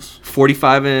playoffs.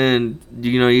 45 and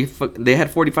they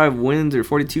had 45 wins or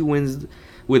 42 wins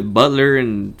with Butler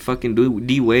and fucking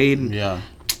D Wade. Yeah.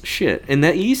 Shit. In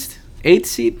that East, 8th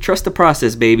seed, trust the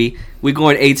process, baby. We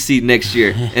going 8th seed next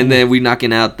year, and then we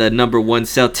knocking out the number 1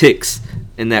 Celtics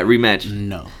in that rematch.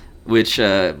 No. Which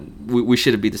we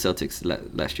should have beat the Celtics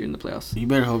last year in the playoffs. You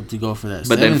better hope to go for that.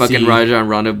 But then fucking Rajon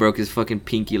Rondo broke his fucking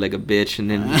pinky like a bitch, and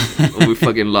then we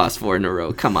fucking lost 4 in a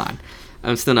row. Come on.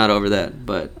 I'm still not over that,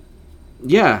 but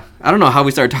yeah, I don't know how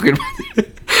we started talking about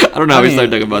it. I don't know how we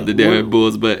started talking about the damn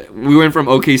Bulls, but we went from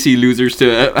OKC losers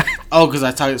to because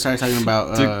I started talking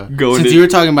about since you were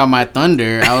talking about my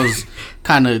Thunder, I was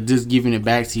kind of just giving it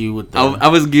back to you with I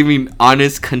was giving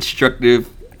honest, constructive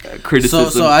criticism.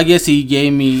 So I guess he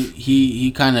gave me he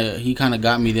kind of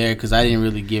got me there because I didn't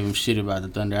really give him shit about the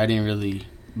Thunder. I didn't really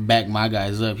back my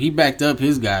guys up. He backed up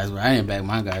his guys, but I didn't back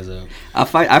my guys up. I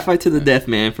fight to the death,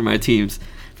 man, for my teams.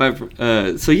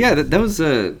 So yeah, that was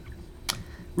a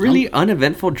really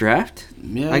uneventful draft.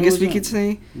 Yeah, I guess we could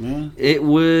say. Yeah. It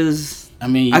was. I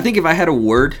mean, I think if I had a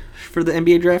word for the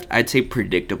NBA draft, I'd say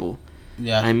predictable.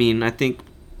 Yeah. I mean, I think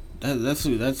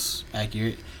that's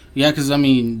accurate. Yeah, because I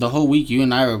mean, the whole week you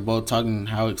and I were both talking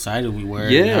how excited we were,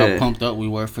 yeah, and how pumped up we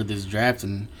were for this draft,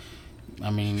 and I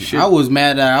mean, I was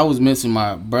mad that I was missing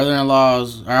my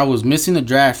brother-in-law's, or I was missing the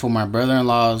draft for my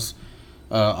brother-in-law's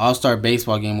all-star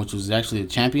baseball game, which was actually a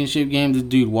championship game. This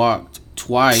dude walked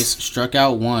twice, struck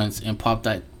out once, and popped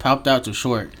out to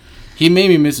short. He made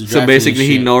me miss the draft. So basically,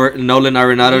 he Nolan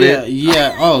Arenado did?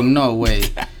 Yeah. Oh, no way.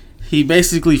 He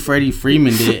basically Freddie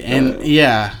Freeman did. And,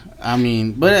 yeah, I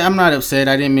mean, but I'm not upset.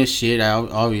 I didn't miss shit,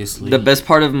 obviously. The best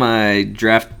part of my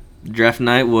draft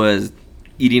night was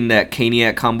eating that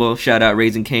Caniac combo. Shout out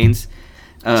Raising Cane's.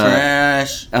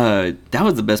 Trash. That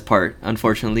was the best part,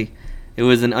 unfortunately. It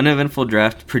was an uneventful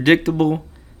draft. Predictable.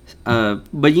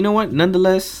 But you know what?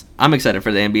 Nonetheless, I'm excited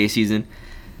for the NBA season.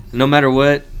 No matter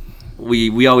what,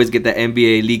 we always get the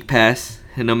NBA League Pass.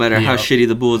 And no matter how shitty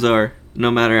the Bulls are, no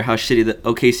matter how shitty the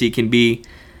OKC can be,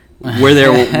 we're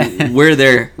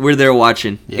there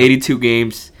watching. Yep. 82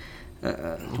 games.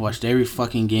 Watched every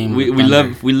fucking game. We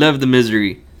love the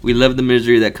misery. We love the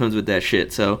misery that comes with that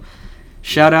shit. So,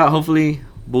 shout out. Hopefully,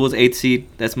 Bulls 8th seed.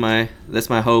 That's my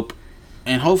hope.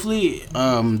 And hopefully,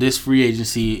 this free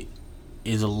agency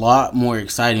is a lot more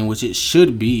exciting, which it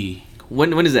should be.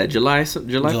 When is that? July 6th?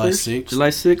 July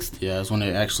 6th? Yeah, that's when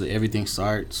everything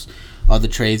starts. All the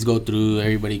trades go through.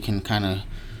 Everybody can kind of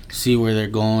see where they're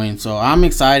going. So I'm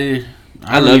excited.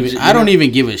 I don't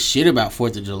even give a shit about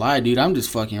 4th of July, dude. I'm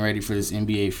just fucking ready for this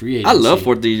NBA free agency. I love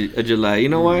 4th of July. You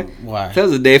know why? Why? That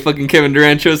was the day fucking Kevin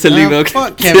Durant chose to leave.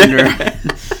 Fuck Kevin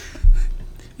Durant.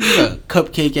 He's a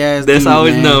cupcake ass. That's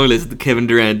always known as the Kevin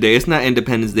Durant Day. It's not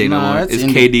Independence Day no more. It's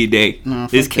KD Day.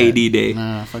 It's KD Day.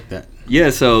 Nah, fuck that. Yeah,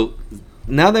 so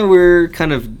now that we're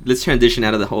let's transition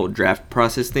out of the whole draft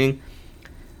process thing.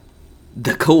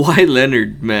 The Kawhi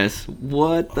Leonard mess.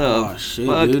 What the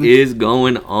fuck is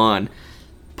going on?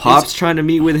 Pop's trying to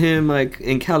meet with him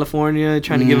in California,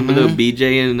 trying to give him a little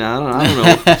BJ, and I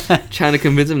don't know, trying to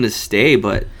convince him to stay.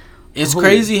 But it's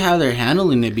crazy how they're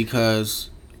handling it because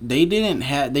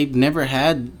they've never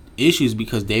had issues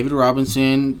because David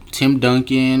Robinson, Tim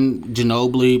Duncan,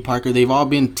 Ginobili, Parker, they've all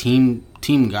been team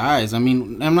guys. I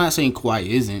mean, I'm not saying Kawhi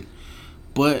isn't,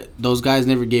 but those guys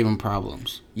never gave him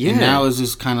problems. Yeah. And now it's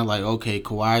just kind of okay,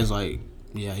 Kawhi's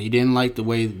he didn't like the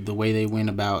way they went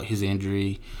about his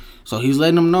injury. So he's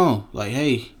letting them know,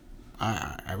 hey,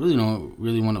 I really don't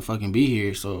want to fucking be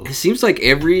here. So it seems like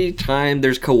every time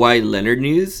there's Kawhi Leonard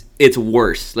news, it's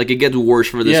worse. It gets worse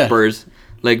for the Spurs.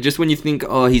 Just when you think,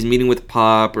 oh, he's meeting with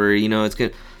Pop or, it's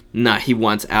good. Nah, he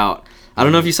wants out. I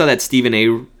don't know if you saw that Stephen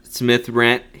A. Smith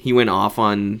rant. He went off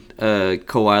on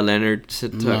Kawhi Leonard,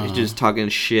 just talking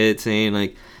shit,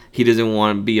 saying, he doesn't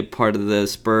want to be a part of the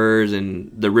Spurs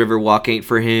and the Riverwalk ain't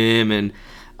for him and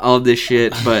all of this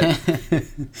shit. But,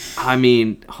 I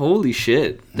mean, holy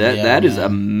shit. That is a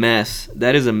mess.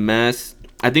 That is a mess.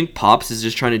 I think Pops is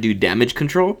just trying to do damage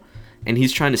control. And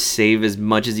he's trying to save as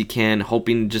much as he can,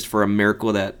 hoping just for a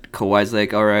miracle that Kawhi's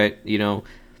all right,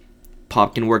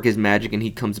 Pop can work his magic and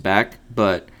he comes back.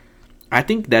 But I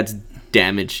think that's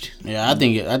damaged. Yeah, I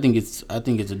think it's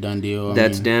a done deal.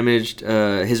 That's damaged.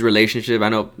 His relationship. I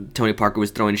know Tony Parker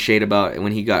was throwing shade about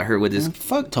when he got hurt with his.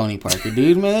 Fuck Tony Parker,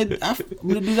 dude. Man, I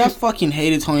fucking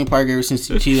hated Tony Parker ever since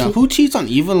he cheated on. Who cheats on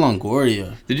Eva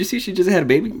Longoria? Did you see she just had a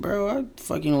baby? Bro, I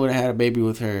fucking would have had a baby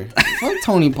with her. Fuck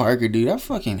Tony Parker, dude. I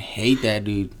fucking hate that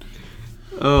dude.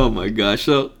 Oh my gosh.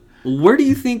 So, where do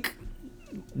you think?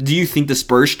 Do you think the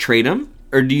Spurs trade him,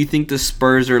 or do you think the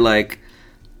Spurs are like?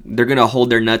 They're going to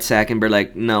hold their nutsack and be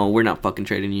like, no, we're not fucking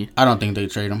trading you. I don't think they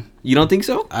trade him. You don't think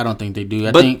so? I don't think they do.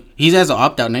 I think he has an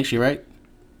opt-out next year, right?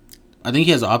 I think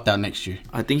he has an opt-out next year.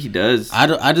 I think he does.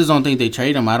 I just don't think they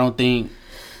trade him. I don't think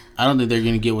they're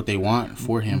going to get what they want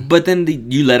for him. But then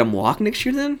you let him walk next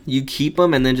year then? You keep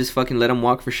him and then just fucking let him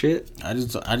walk for shit? I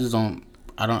don't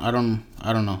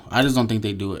know. I just don't think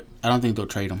they do it. I don't think they'll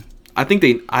trade him. I think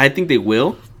they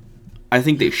will. I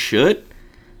think they should.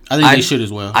 I think they should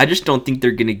as well. I just don't think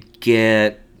they're going to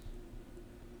get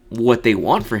what they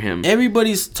want for him.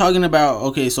 Everybody's talking about,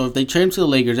 okay, so if they trade him to the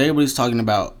Lakers, everybody's talking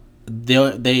about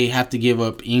they have to give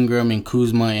up Ingram and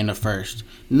Kuzma in the first.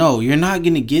 No, you're not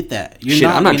going to get that.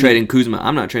 I'm not trading Kuzma.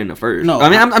 I'm not trading the first. No, I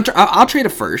mean, I'll trade a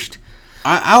first.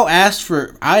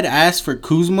 I'd ask for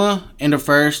Kuzma in the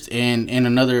first and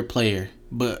another player,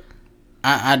 but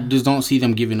I just don't see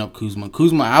them giving up Kuzma.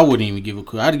 Kuzma, I wouldn't even give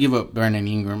up. I'd give up Brandon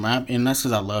Ingram, and that's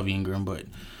because I love Ingram. But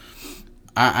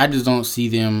I just don't see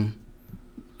them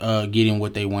getting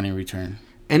what they want in return.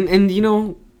 And you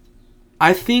know,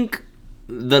 I think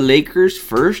the Lakers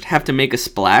first have to make a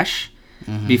splash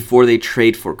before they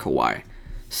trade for Kawhi.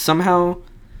 Somehow,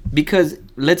 because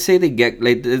let's say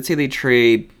they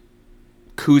trade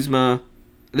Kuzma.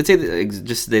 Let's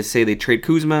say they trade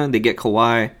Kuzma, they get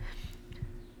Kawhi.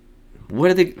 What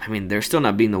are they? I mean, they're still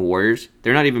not beating the Warriors.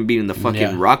 They're not even beating the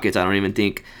fucking Rockets. I don't even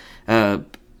think.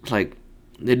 Like,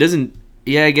 it doesn't.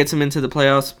 Yeah, it gets them into the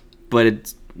playoffs, but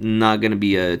it's not gonna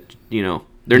be a. You know,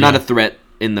 they're not a threat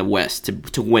in the West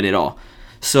to win it all.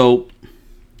 So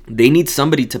they need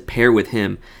somebody to pair with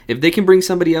him. If they can bring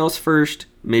somebody else first,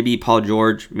 maybe Paul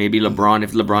George, maybe LeBron.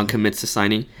 If LeBron commits to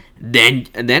signing. Then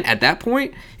at that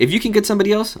point, if you can get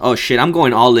somebody else, oh shit, I'm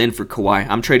going all in for Kawhi.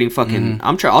 I'm trading fucking.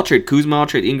 I'll trade Kuzma. I'll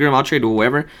trade Ingram. I'll trade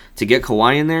whoever to get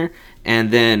Kawhi in there,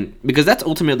 and then because that's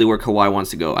ultimately where Kawhi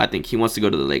wants to go. I think he wants to go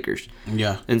to the Lakers.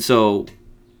 Yeah, and so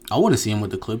I want to see him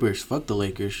with the Clippers. Fuck the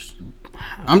Lakers.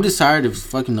 I'm just tired of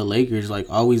fucking the Lakers like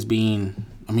always being.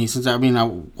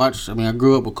 I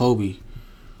grew up with Kobe.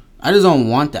 I just don't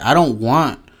want that. I don't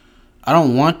want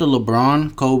the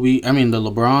LeBron,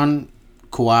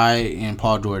 Kawhi and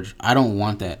Paul George. I don't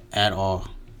want that at all.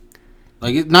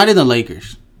 Like, it's not in the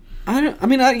Lakers. I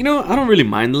don't really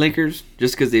mind the Lakers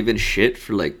just because they've been shit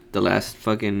for like the last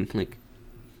fucking like.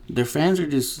 Their fans are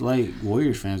just like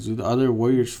Warriors fans. Dude. The other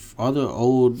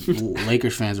old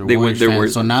Lakers fans are Warriors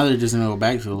fans. So now they're just gonna go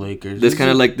back to the Lakers. That's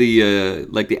kind of like the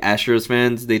Astros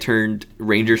fans. They turned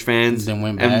Rangers fans, then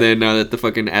went back. And then now that the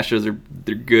fucking Astros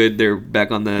they're good, they're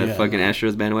back on the fucking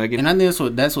Astros bandwagon. And I think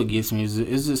that's what gets me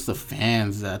is just the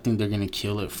fans that I think they're gonna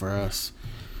kill it for us.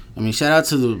 I mean, shout out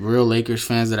to the real Lakers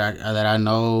fans that I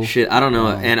know. Shit, I don't know,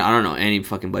 and I don't know any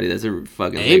fucking buddy that's a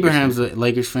fucking. Abraham's a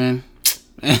Lakers fan.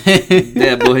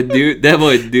 that boy, dude,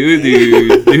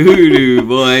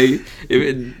 boy.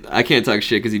 I can't talk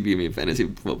shit because he beat me in fantasy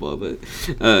football, but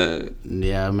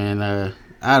yeah, man.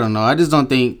 I don't know. I just don't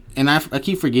think, and I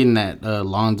keep forgetting that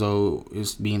Lonzo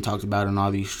is being talked about in all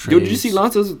these trades. Dude, did you see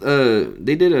Lonzo's?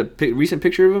 They did a recent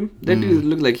picture of him. That dude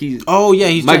looked like he's. Oh yeah,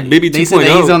 he's Mike Bibby 2.0. They said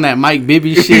that he's on that Mike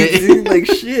Bibby shit. He's like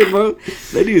shit, bro.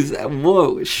 That dude's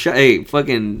hey,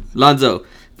 fucking Lonzo.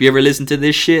 If you ever listen to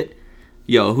this shit.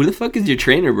 Yo, who the fuck is your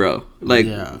trainer, bro? Like,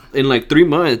 in like 3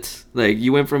 months, like,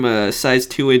 you went from a size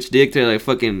 2-inch dick to like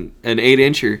fucking an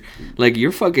 8-incher. Like,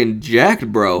 you're fucking jacked,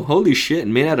 bro. Holy shit,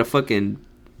 made out of fucking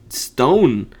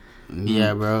stone.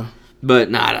 Yeah, bro.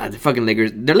 But nah, the fucking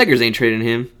Lakers ain't trading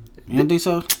him. You don't think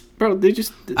so? Bro, they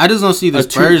just. I just don't see the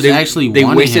Spurs actually wanting him.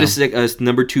 They wasted a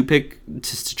number 2 pick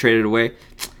just to trade it away.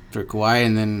 For Kawhi,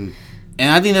 and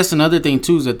I think that's another thing,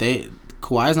 too, is that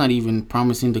Kawhi's not even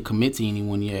promising to commit to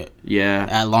anyone yet. Yeah.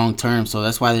 At long term. So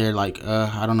that's why they're like,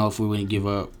 I don't know if we would give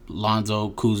up Lonzo,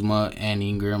 Kuzma, and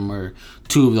Ingram or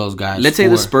 2 of those guys. Let's say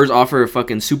the Spurs offer a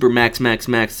fucking super max to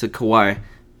Kawhi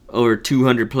or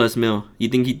 200+ mil. You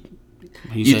think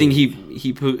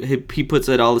he puts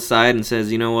it all aside and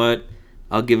says, you know what,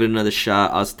 I'll give it another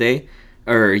shot, I'll stay?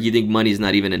 Or you think money's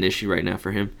not even an issue right now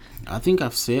for him? I think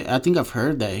I've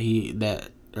heard that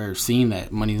or seen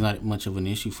that money's not much of an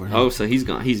issue for him. Oh, so he's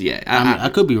gone. He's I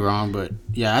could be wrong, but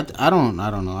yeah, I don't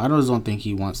know. I just don't think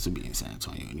he wants to be in San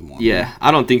Antonio anymore. Yeah, man.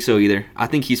 I don't think so either. I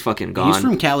think he's fucking gone. He's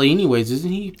from Cali, anyways,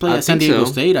 isn't he? He played at San Diego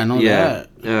State. I know that.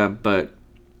 Yeah, but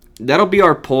that'll be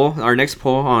our poll. Our next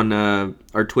poll on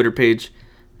our Twitter page.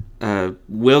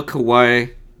 Will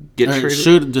Kawhi get traded?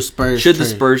 Should the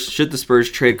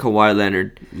Spurs trade Kawhi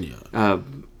Leonard? Yeah.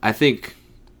 I think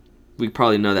we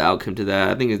probably know the outcome to that.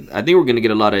 I think we're gonna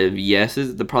get a lot of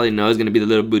yeses. The probably no is gonna be the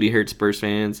little booty hurt Spurs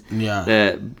fans. Yeah.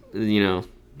 That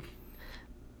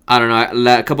I don't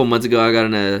know. A couple months ago, I got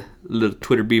in a little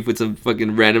Twitter beef with some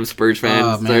fucking random Spurs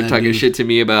fans. Started talking shit to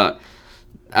me about.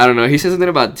 I don't know. He said something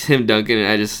about Tim Duncan,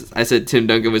 and I said Tim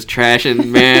Duncan was trash,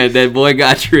 and man, that boy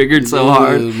got triggered so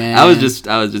hard. Man. I was just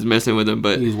messing with him,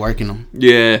 but he was working him.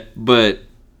 Yeah, but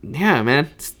yeah, man,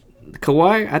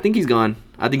 Kawhi, I think he's gone.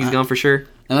 I think he's gone for sure.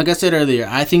 And like I said earlier,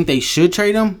 I think they should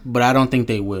trade him, but I don't think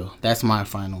they will. That's my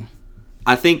final.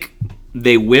 I think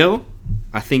they will.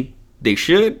 I think they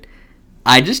should.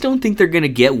 I just don't think they're gonna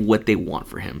get what they want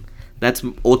for him. That's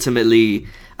ultimately.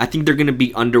 I think they're gonna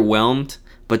be underwhelmed.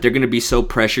 But they're going to be so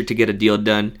pressured to get a deal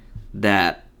done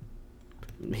that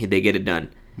they get it done.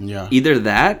 Yeah. Either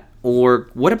that or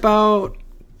what about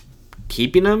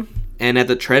keeping him and at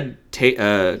the trade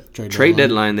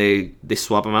deadline they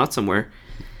swap him out somewhere.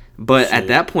 But at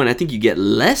that point, I think you get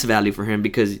less value for him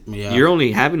because you're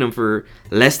only having him for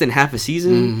less than half a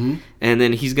season, and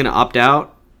then he's going to opt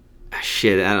out.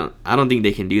 Shit, I don't think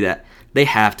they can do that. They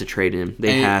have to trade him.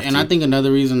 They have to. And I think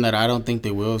another reason that I don't think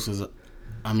they will is because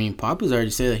Poppy's already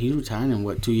said that he's retiring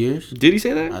in 2 years? Did he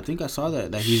say that? I think I saw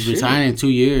that he's retiring in 2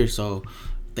 years. So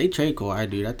they trade Kawhi,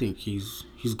 dude. I think he's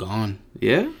gone.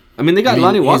 Yeah, they got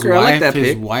Lonnie Walker. I like that pick.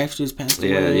 His wife just passed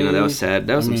away. Yeah, that was sad.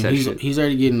 That was some sad shit. He's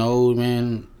already getting old,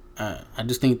 man. I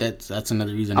just think that's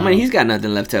another reason. He's got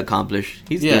nothing left to accomplish.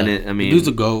 He's done it. Dude's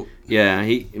a GOAT. Yeah,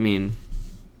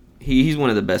 he's one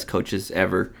of the best coaches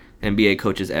ever, NBA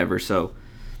coaches ever. So,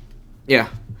 yeah.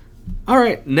 All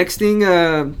right, next thing.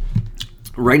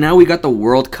 Right now we got the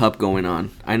World Cup going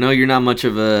on. I know you're not much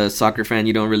of a soccer fan.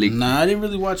 You don't really. Nah, I didn't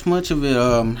really watch much of it.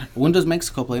 When does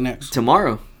Mexico play next?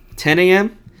 Tomorrow, 10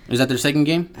 a.m. Is that their second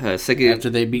game? Second after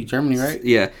they beat Germany, right?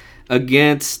 Yeah,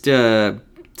 against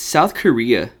South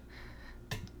Korea.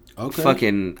 Okay.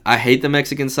 Fucking, I hate the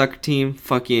Mexican soccer team.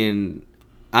 Fucking,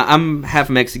 I'm half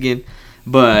Mexican,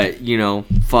 but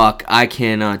fuck, I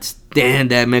cannot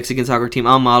stand that Mexican soccer team.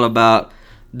 I'm all about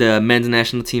the men's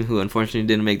national team, who unfortunately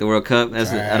didn't make the World Cup.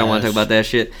 I don't want to talk about that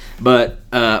shit. But,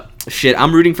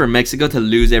 I'm rooting for Mexico to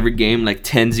lose every game, like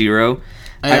 10-0.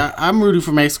 I'm rooting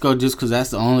for Mexico just because that's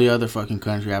the only other fucking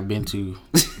country I've been to.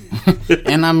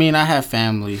 And, I have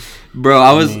family. Bro,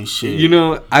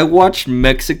 I watch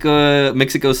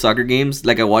Mexico soccer games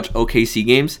like I watch OKC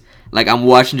games. Like, I'm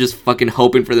watching just fucking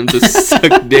hoping for them to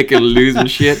suck dick and lose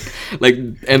and shit. Like,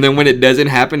 and then when it doesn't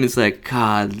happen, it's like,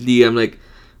 God,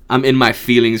 I'm in my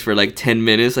feelings for like 10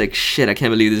 minutes. Like, shit, I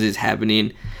can't believe this is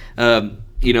happening. A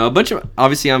bunch of,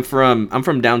 obviously I'm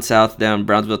from down south, down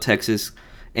Brownsville, Texas.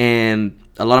 And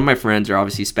a lot of my friends are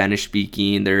obviously Spanish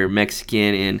speaking. They're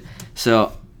Mexican. And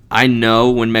so I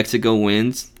know when Mexico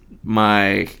wins,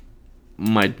 my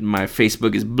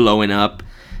Facebook is blowing up.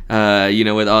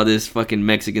 With all this fucking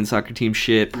Mexican soccer team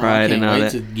shit, pride and all that. I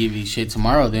can't wait to give you shit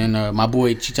tomorrow then. My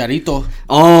boy Chicharito.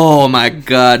 Oh my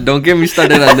God, don't get me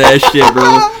started on that shit,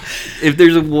 bro. If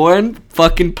there's one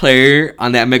fucking player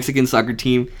on that Mexican soccer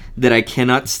team that I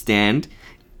cannot stand,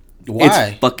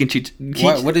 why? It's fucking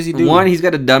Chicharito. What does he do? One, he's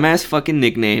got a dumbass fucking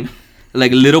nickname.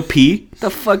 Like Little P. The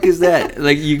fuck is that?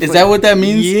 Like is that what that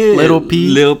means? Yeah, Little P.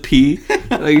 Little P.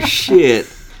 Like shit.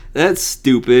 That's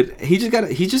stupid. He just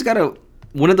got a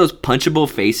one of those punchable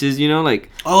faces, like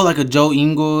like a Joe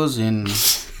Ingles and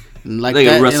like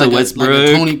a Russell Westbrook, like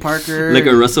a Tony Parker, like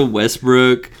a Russell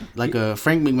Westbrook, like a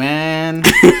Frank McMahon.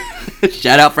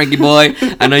 Shout out Frankie boy,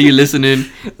 I know you listening.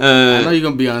 I know you're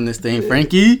gonna be on this thing,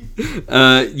 Frankie.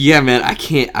 Yeah, man, I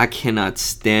cannot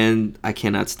stand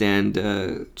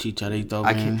Chicharito,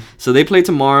 man. So they play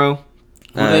tomorrow.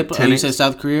 They play? You said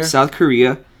South Korea. South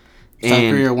Korea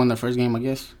won the first game, I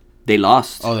guess. They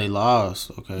lost. Oh, they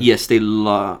lost. Okay. Yes, they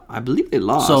lost. I believe they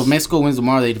lost. So if Mexico wins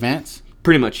tomorrow, they advance?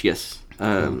 Pretty much, yes.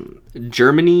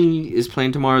 Germany is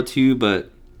playing tomorrow too,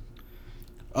 but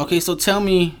okay. So tell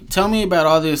me about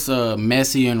all this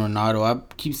Messi and Ronaldo. I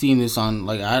keep seeing this on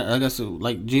like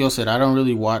Gio said, I don't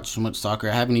really watch much soccer.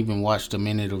 I haven't even watched a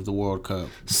minute of the World Cup.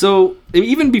 So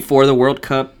even before the World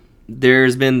Cup,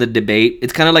 there's been the debate.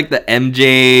 It's kind of like the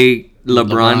MJ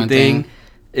LeBron thing.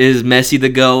 Is Messi the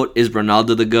GOAT? Is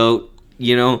Ronaldo the GOAT?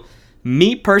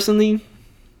 Me personally,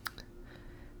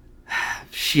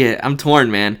 shit, I'm torn,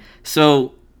 man.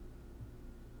 So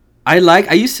I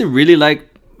used to really like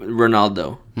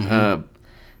Ronaldo.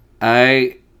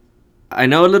 I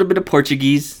know a little bit of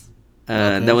Portuguese.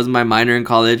 Okay. That was my minor in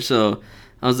college, so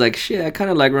I was like, shit, I kind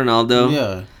of like Ronaldo.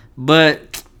 Yeah.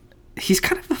 But he's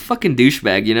kind of a fucking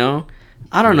douchebag, you know?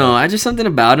 I don't know. I just something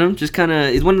about him. Just kind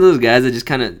of, he's one of those guys that just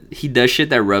kind of, he does shit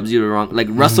that rubs you the wrong. Like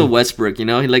Russell Westbrook, you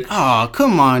know? He like, Oh,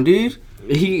 come on, dude.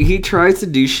 he tries to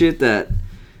do shit that.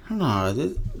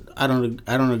 No, I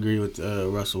don't agree with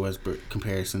Russell Westbrook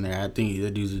comparison there. I think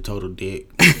that dude's a total dick.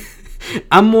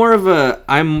 I'm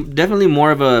definitely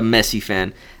more of a Messi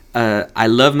fan. I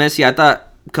love Messi. I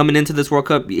thought coming into this World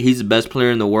Cup, he's the best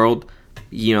player in the world.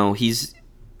 You know, he's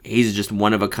just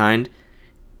one of a kind.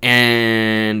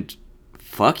 And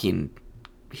fucking,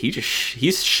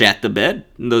 he's shat the bed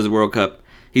in those World Cup.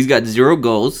 He's got 0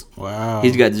 goals. Wow.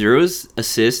 He's got 0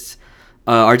 assists.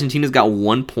 Argentina's got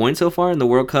 1 point so far in the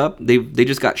World Cup. They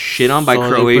just got shit on by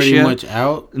Croatia. They're pretty much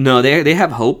out. No, they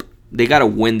have hope. They got to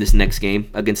win this next game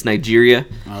against Nigeria.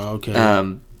 Oh, okay.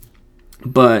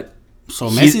 But so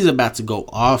Messi's about to go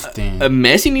off then.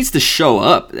 Messi needs to show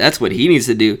up. That's what he needs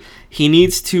to do. He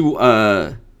needs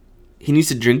to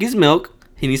drink his milk.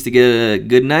 He needs to get a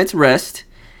good night's rest,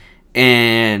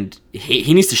 and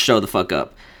he needs to show the fuck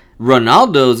up.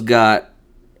 Ronaldo's got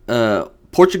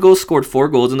Portugal scored 4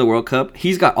 goals in the World Cup.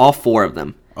 He's got all 4 of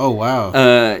them. Oh wow.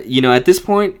 At this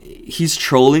point, he's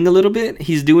trolling a little bit.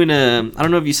 He's doing I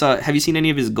don't know if you saw. Have you seen any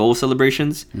of his goal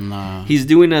celebrations? Nah. He's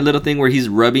doing a little thing where he's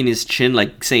rubbing his chin,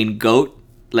 like saying "goat,"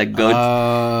 like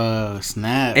goat.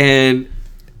 Snap.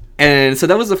 And so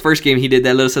that was the first game he did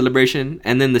that little celebration,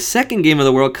 and then the second game of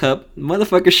the World Cup,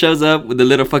 motherfucker shows up with a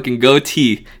little fucking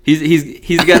goatee.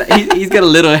 He's got he's got a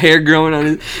little hair growing on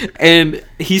his, and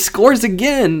he scores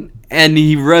again, and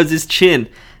he rubs his chin.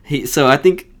 So I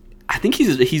think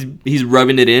he's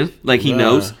rubbing it in like he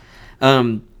knows.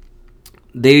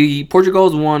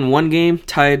 Portugal's won 1 game,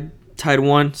 tied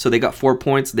 1, so they got 4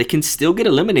 points. They can still get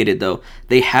eliminated though.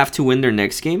 They have to win their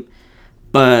next game,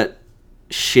 but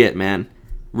shit, man.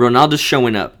 Ronaldo's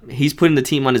showing up. He's putting the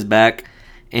team on his back,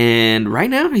 and right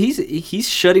now he's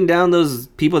shutting down those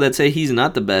people that say he's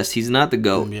not the best. He's not the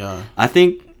GOAT. Yeah. I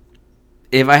think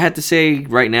if I had to say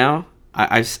right now,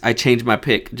 I changed my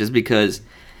pick just because.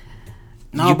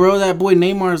 No, bro, that boy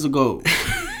Neymar is a GOAT.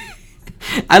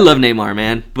 I love Neymar,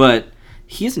 man, but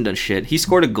he hasn't done shit. He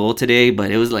scored a goal today, but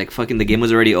it was like fucking the game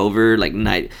was already over. Like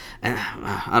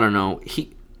I don't know.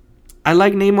 I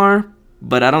like Neymar.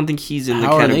 But I don't think he's in the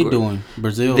category. How are they doing?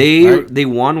 Brazil? They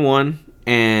won 1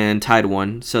 and tied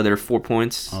 1, so they're 4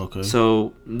 points. Okay.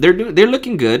 So they're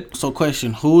looking good. So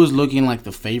question: who is looking like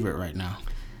the favorite right now?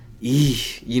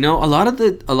 You know, a lot of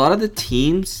the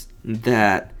teams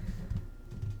that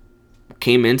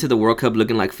came into the World Cup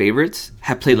looking like favorites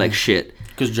have played like shit.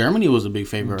 Because Germany was a big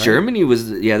favorite, right? Germany was,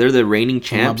 they're the reigning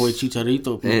champs. So my boy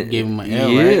Chicharito gave him an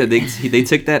L, yeah, right? they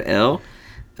took that L.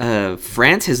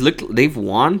 France they've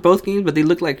won both games, but they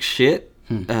look like shit.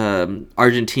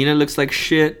 Argentina looks like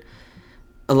shit.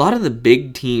 A lot of the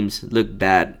big teams look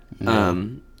bad. Yeah.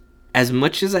 As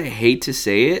much as I hate to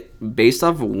say it, based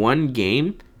off of 1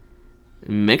 game,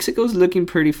 Mexico's looking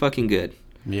pretty fucking good.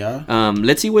 Yeah.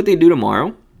 Let's see what they do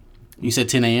tomorrow. You said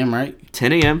 10 a.m., right?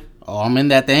 10 a.m. Oh, I'm in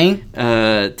that thing.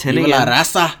 10 Viva la a.m.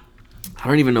 raza. I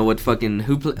don't even know what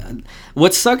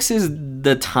what sucks is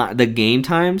the game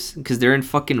times, because they're in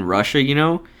fucking Russia, you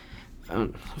know.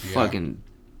 Fucking,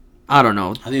 I don't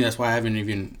know. I think that's why I haven't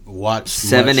even watched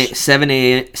 7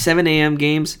 a.m.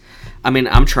 games. I mean,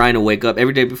 I'm trying to wake up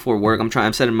every day before work.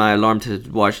 I'm setting my alarm to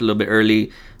watch a little bit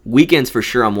early. Weekends for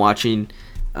sure I'm watching.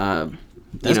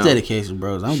 That's dedication,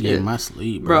 bros. I'm getting my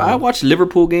sleep, bro. I watch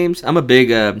Liverpool games. I'm a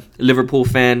big Liverpool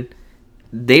fan.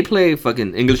 They play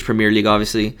fucking English Premier League,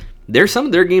 obviously. There's some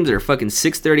of their games that are fucking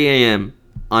 6:30 a.m.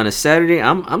 on a Saturday.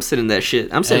 I'm setting that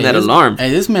shit. I'm setting that alarm.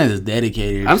 Hey, this man is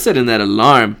dedicated. I'm setting that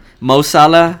alarm. Mo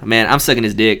Salah, man, I'm sucking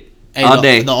his dick all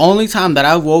day. The only time that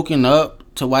I've woken up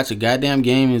to watch a goddamn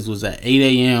game was at 8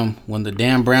 a.m. when the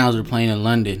damn Browns were playing in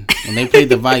London. When they played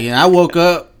the Vikings. I woke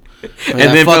up and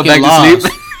then fell back to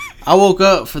sleep. I woke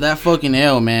up for that fucking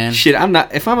L, man. Shit,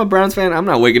 if I'm a Browns fan, I'm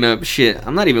not waking up. Shit,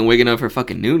 I'm not even waking up for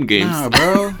fucking noon games. Nah,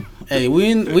 bro. Hey,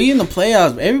 we in the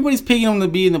playoffs. Everybody's picking them to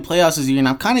be in the playoffs this year, and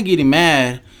I'm kind of getting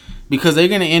mad because they're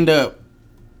gonna end up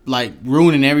like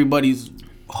ruining everybody's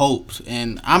hopes.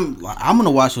 And I'm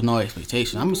gonna watch with no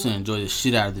expectation. I'm just gonna enjoy the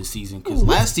shit out of this season because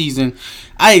last season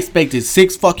I expected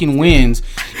 6 fucking wins,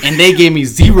 and they gave me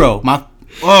 0.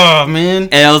 Oh man,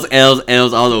 L's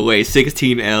all the way.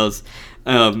 16 L's.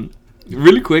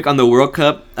 Really quick on the World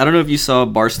Cup, I don't know if you saw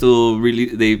Barstool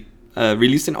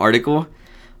released an article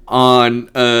on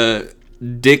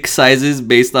dick sizes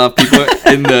based off people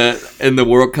in the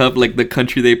World Cup, like the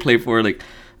country they play for, like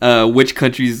which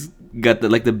countries got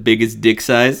the biggest dick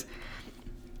size.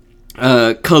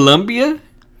 Colombia,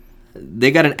 they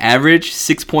got an average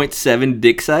 6.7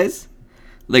 dick size.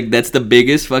 Like that's the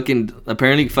biggest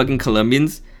apparently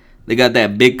Colombians. They got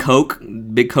that big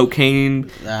cocaine,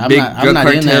 drug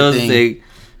cartels.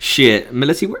 Shit. I mean,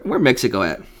 let's see where Mexico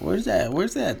at. Where's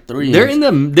that 3? They're in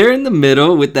the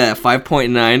middle with that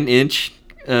 5.9 inch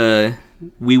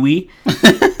wee wee.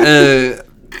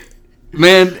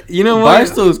 Man, you know what?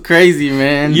 Barstool's crazy,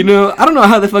 man. You know, I don't know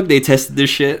how the fuck they tested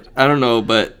this shit. I don't know,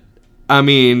 but I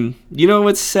mean, you know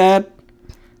what's sad?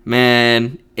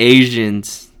 Man,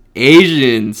 Asians,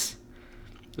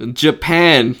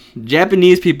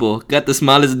 Japanese people got the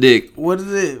smallest dick. What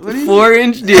is it?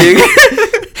 4-inch dick.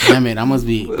 Damn it, I must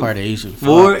be part of Asian.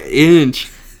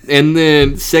 4-inch. And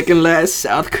then second last,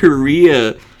 South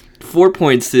Korea,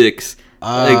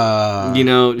 4.6. You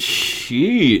know,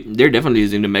 shit. They're definitely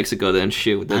using to Mexico then.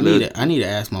 Shit. With I need to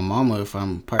ask my mama if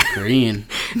I'm part Korean.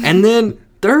 And then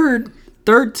third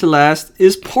to last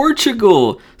is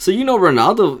Portugal. So you know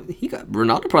Ronaldo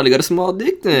probably got a small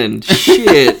dick then.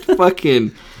 Shit.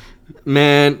 Fucking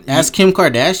man. Ask Kim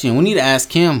Kardashian. We need to ask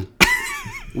Kim.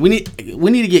 We need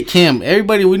to get Kim.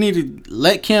 Everybody, we need to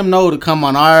let Kim know to come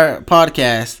on our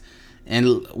podcast,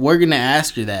 and we're gonna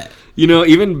ask her that. You know,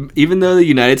 even though the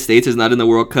United States is not in the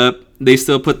World Cup, they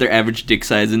still put their average dick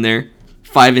size in there,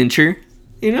 5-incher.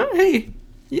 You know, hey,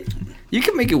 you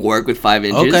can make it work with 5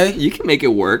 inches. Okay, you can make it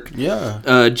work.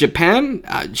 Yeah. Japan,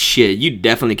 shit, you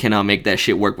definitely cannot make that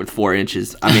shit work with 4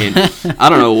 inches. I mean, I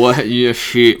don't know what. Yeah,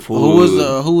 shit. Who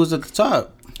was at the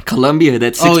top? Colombia,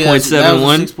 that's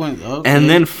 6.71. Okay. And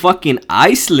then fucking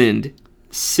Iceland,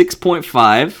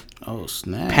 6.5. Oh,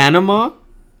 snap. Panama,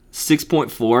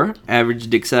 6.4 average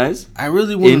dick size. I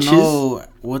really want to know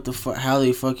what the fuck, how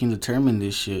they fucking determined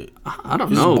this shit. I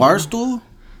don't know. Barstool?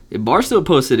 Barstool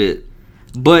posted it.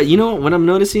 But you know what I'm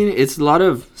noticing? It's a lot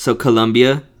of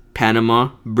Colombia,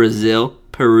 Panama, Brazil,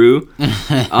 Peru,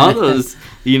 all those.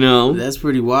 You know, that's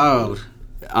pretty wild.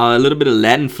 A little bit of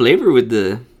Latin flavor with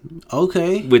the.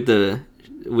 Okay. With the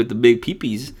big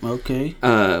peepees. Okay.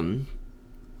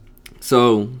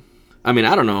 So, I mean,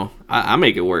 I don't know. I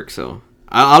make it work. So,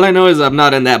 all I know is I'm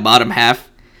not in that bottom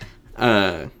half.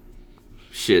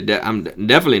 Shit, I'm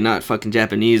definitely not fucking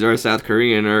Japanese or South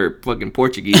Korean or fucking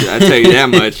Portuguese. I tell you that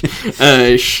much.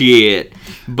 Shit.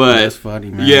 But that's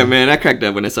funny, man. Yeah, man, I cracked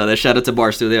up when I saw that. Shout out to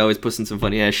Barstool. They always posting some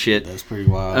funny ass shit. That's pretty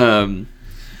wild.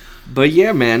 But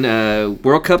yeah, man.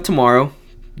 World Cup tomorrow.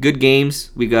 Good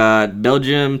games. We got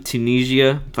Belgium,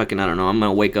 Tunisia. Fucking, I don't know. I'm going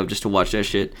to wake up just to watch that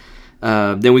shit.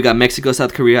 Then we got Mexico,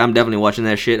 South Korea. I'm definitely watching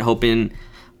that shit. Hoping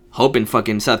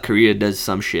fucking South Korea does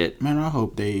some shit. Man, I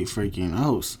hope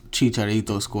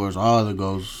Chicharito scores all the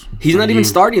goals. He's not even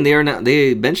starting.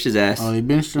 They benched his ass. Oh, they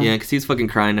benched him? Yeah, because he's fucking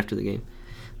crying after the game.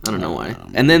 I don't know why.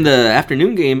 And then the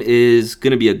afternoon game is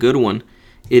going to be a good one.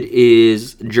 It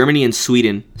is Germany and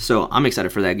Sweden. So I'm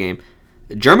excited for that game.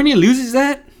 Germany loses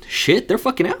that. Shit, they're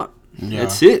fucking out. Yeah.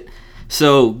 That's it.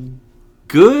 So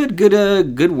good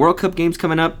World Cup games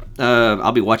coming up.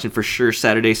 I'll be watching for sure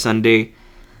Saturday, Sunday.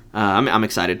 I'm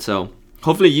excited. So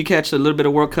hopefully you catch a little bit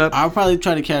of World Cup. I'll probably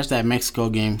try to catch that Mexico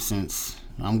game since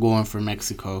I'm going for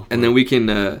Mexico. And then we can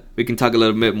talk a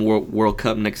little bit more World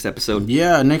Cup next episode.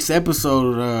 Yeah, next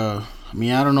episode. I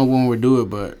mean, I don't know when we'll do it,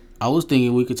 but I was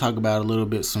thinking we could talk about a little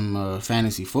bit some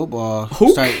fantasy football.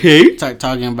 Okay. Start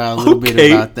talking about a little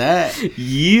bit about that.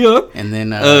 Yeah. And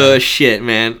then shit,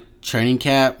 man. Training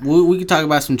camp. We could talk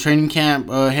about some training camp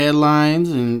headlines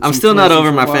and. I'm still not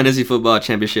over my fantasy football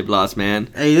championship loss,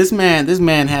 man. Hey, this man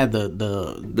had the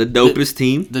dopest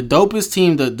team. The dopest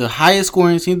team, the highest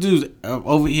scoring team. Dude's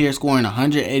over here scoring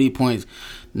 180 points.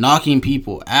 Knocking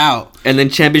people out. And then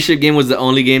championship game was the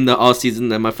only game all season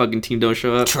that my fucking team don't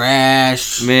show up.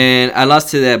 Trash. Man, I lost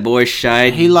to that boy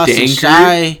Shy. He lost to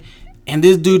Shy. And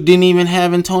this dude didn't even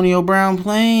have Antonio Brown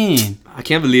playing. I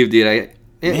can't believe, dude.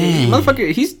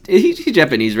 Motherfucker, he's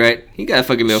Japanese, right? He got a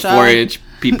fucking little 4-inch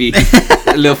PP.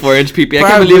 A little 4-inch PP.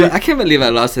 I can't believe I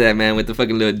lost to that man with the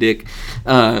fucking little dick.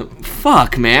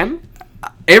 Fuck, man.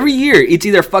 Every year, it's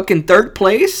either fucking third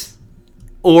place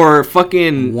or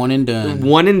fucking one and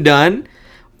done,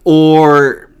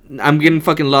 or I'm getting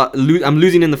fucking I'm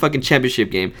losing in the fucking championship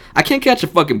game. I can't catch a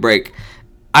fucking break.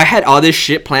 I had all this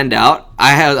shit planned out.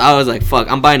 I was like, fuck,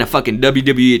 I'm buying a fucking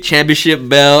WWE championship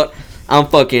belt. I'm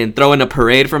fucking throwing a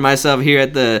parade for myself here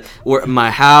at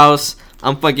my house.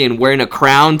 I'm fucking wearing a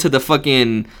crown to the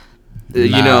fucking. You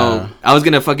know, I was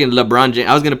gonna fucking LeBron James.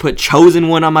 I was gonna put Chosen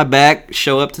One on my back,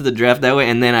 show up to the draft that way,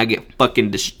 and then I get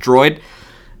fucking destroyed.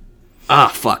 Ah,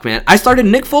 fuck, man. I started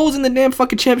Nick Foles in the damn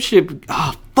fucking championship.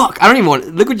 Ah, fuck. I don't even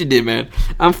want. Look what you did, man.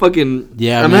 I'm fucking.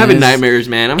 Yeah, I'm having nightmares,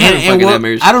 man. I'm having fucking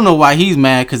nightmares. I don't know why he's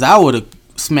mad, because I would have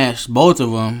smashed both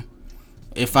of them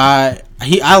if I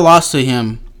lost to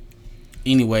him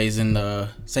anyways in the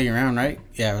second round, right?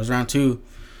 Yeah, it was round 2.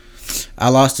 I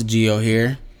lost to Gio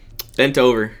here. Bent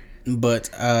over. But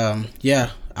yeah,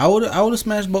 I would have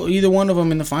smashed either one of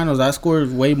them in the finals. I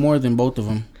scored way more than both of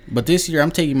them. But this year,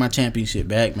 I'm taking my championship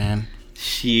back, man.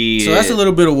 Shit. So that's a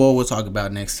little bit of what we'll talk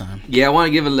about next time. Yeah, I want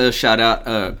to give a little shout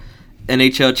out.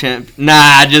 NHL champ.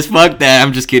 Nah, just fuck that.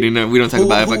 I'm just kidding. No, we don't talk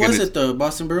about it. Who was it? The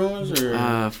Boston Bruins or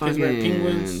Pittsburgh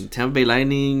Penguins? Tampa Bay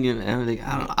Lightning and everything.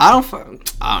 I don't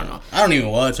know. I don't even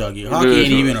want to talk to you. Hockey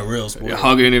ain't even a real sport.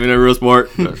 Hockey ain't even a real sport.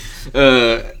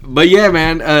 But yeah,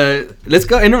 man. Let's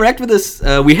go interact with us.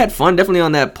 We had fun definitely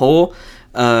on that poll.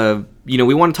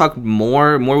 We want to talk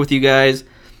more with you guys.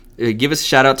 Give us a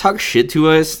shout out. Talk shit to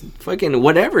us. Fucking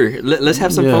whatever. Let's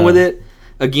have some fun with it.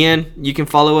 Again, you can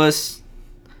follow us.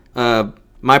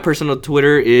 My personal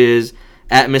Twitter is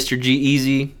at Mr. G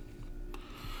Easy.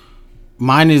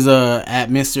 Mine is at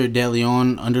Mr.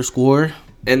 DeLeon _.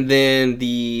 And then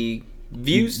the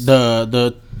views.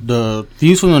 The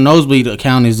views from the Nosebleed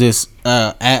account is this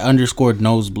at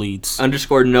 _nosebleeds.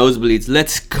 _nosebleeds.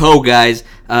 Let's go, guys.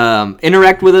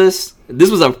 Interact with us. This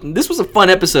was a fun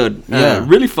episode.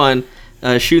 Really fun.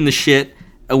 Shooting the shit.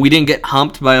 We didn't get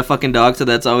humped by a fucking dog, so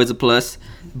that's always a plus.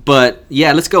 But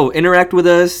yeah, let's go interact with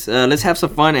us. Let's have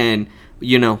some fun, and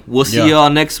we'll see y'all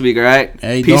next week. All right,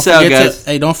 peace out, guys.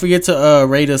 Don't forget to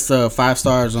rate us 5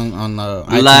 stars on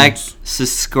iTunes. Like,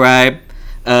 subscribe,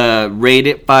 rate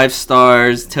it 5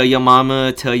 stars. Tell your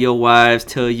mama, tell your wives,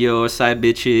 tell your side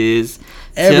bitches,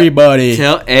 everybody.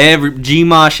 Tell every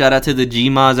Gma. Shout out to the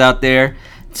Gmas out there.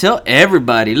 Tell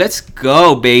everybody. Let's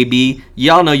go, baby.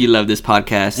 Y'all know you love this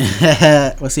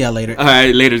podcast. We'll see y'all later. All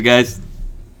right, later, guys.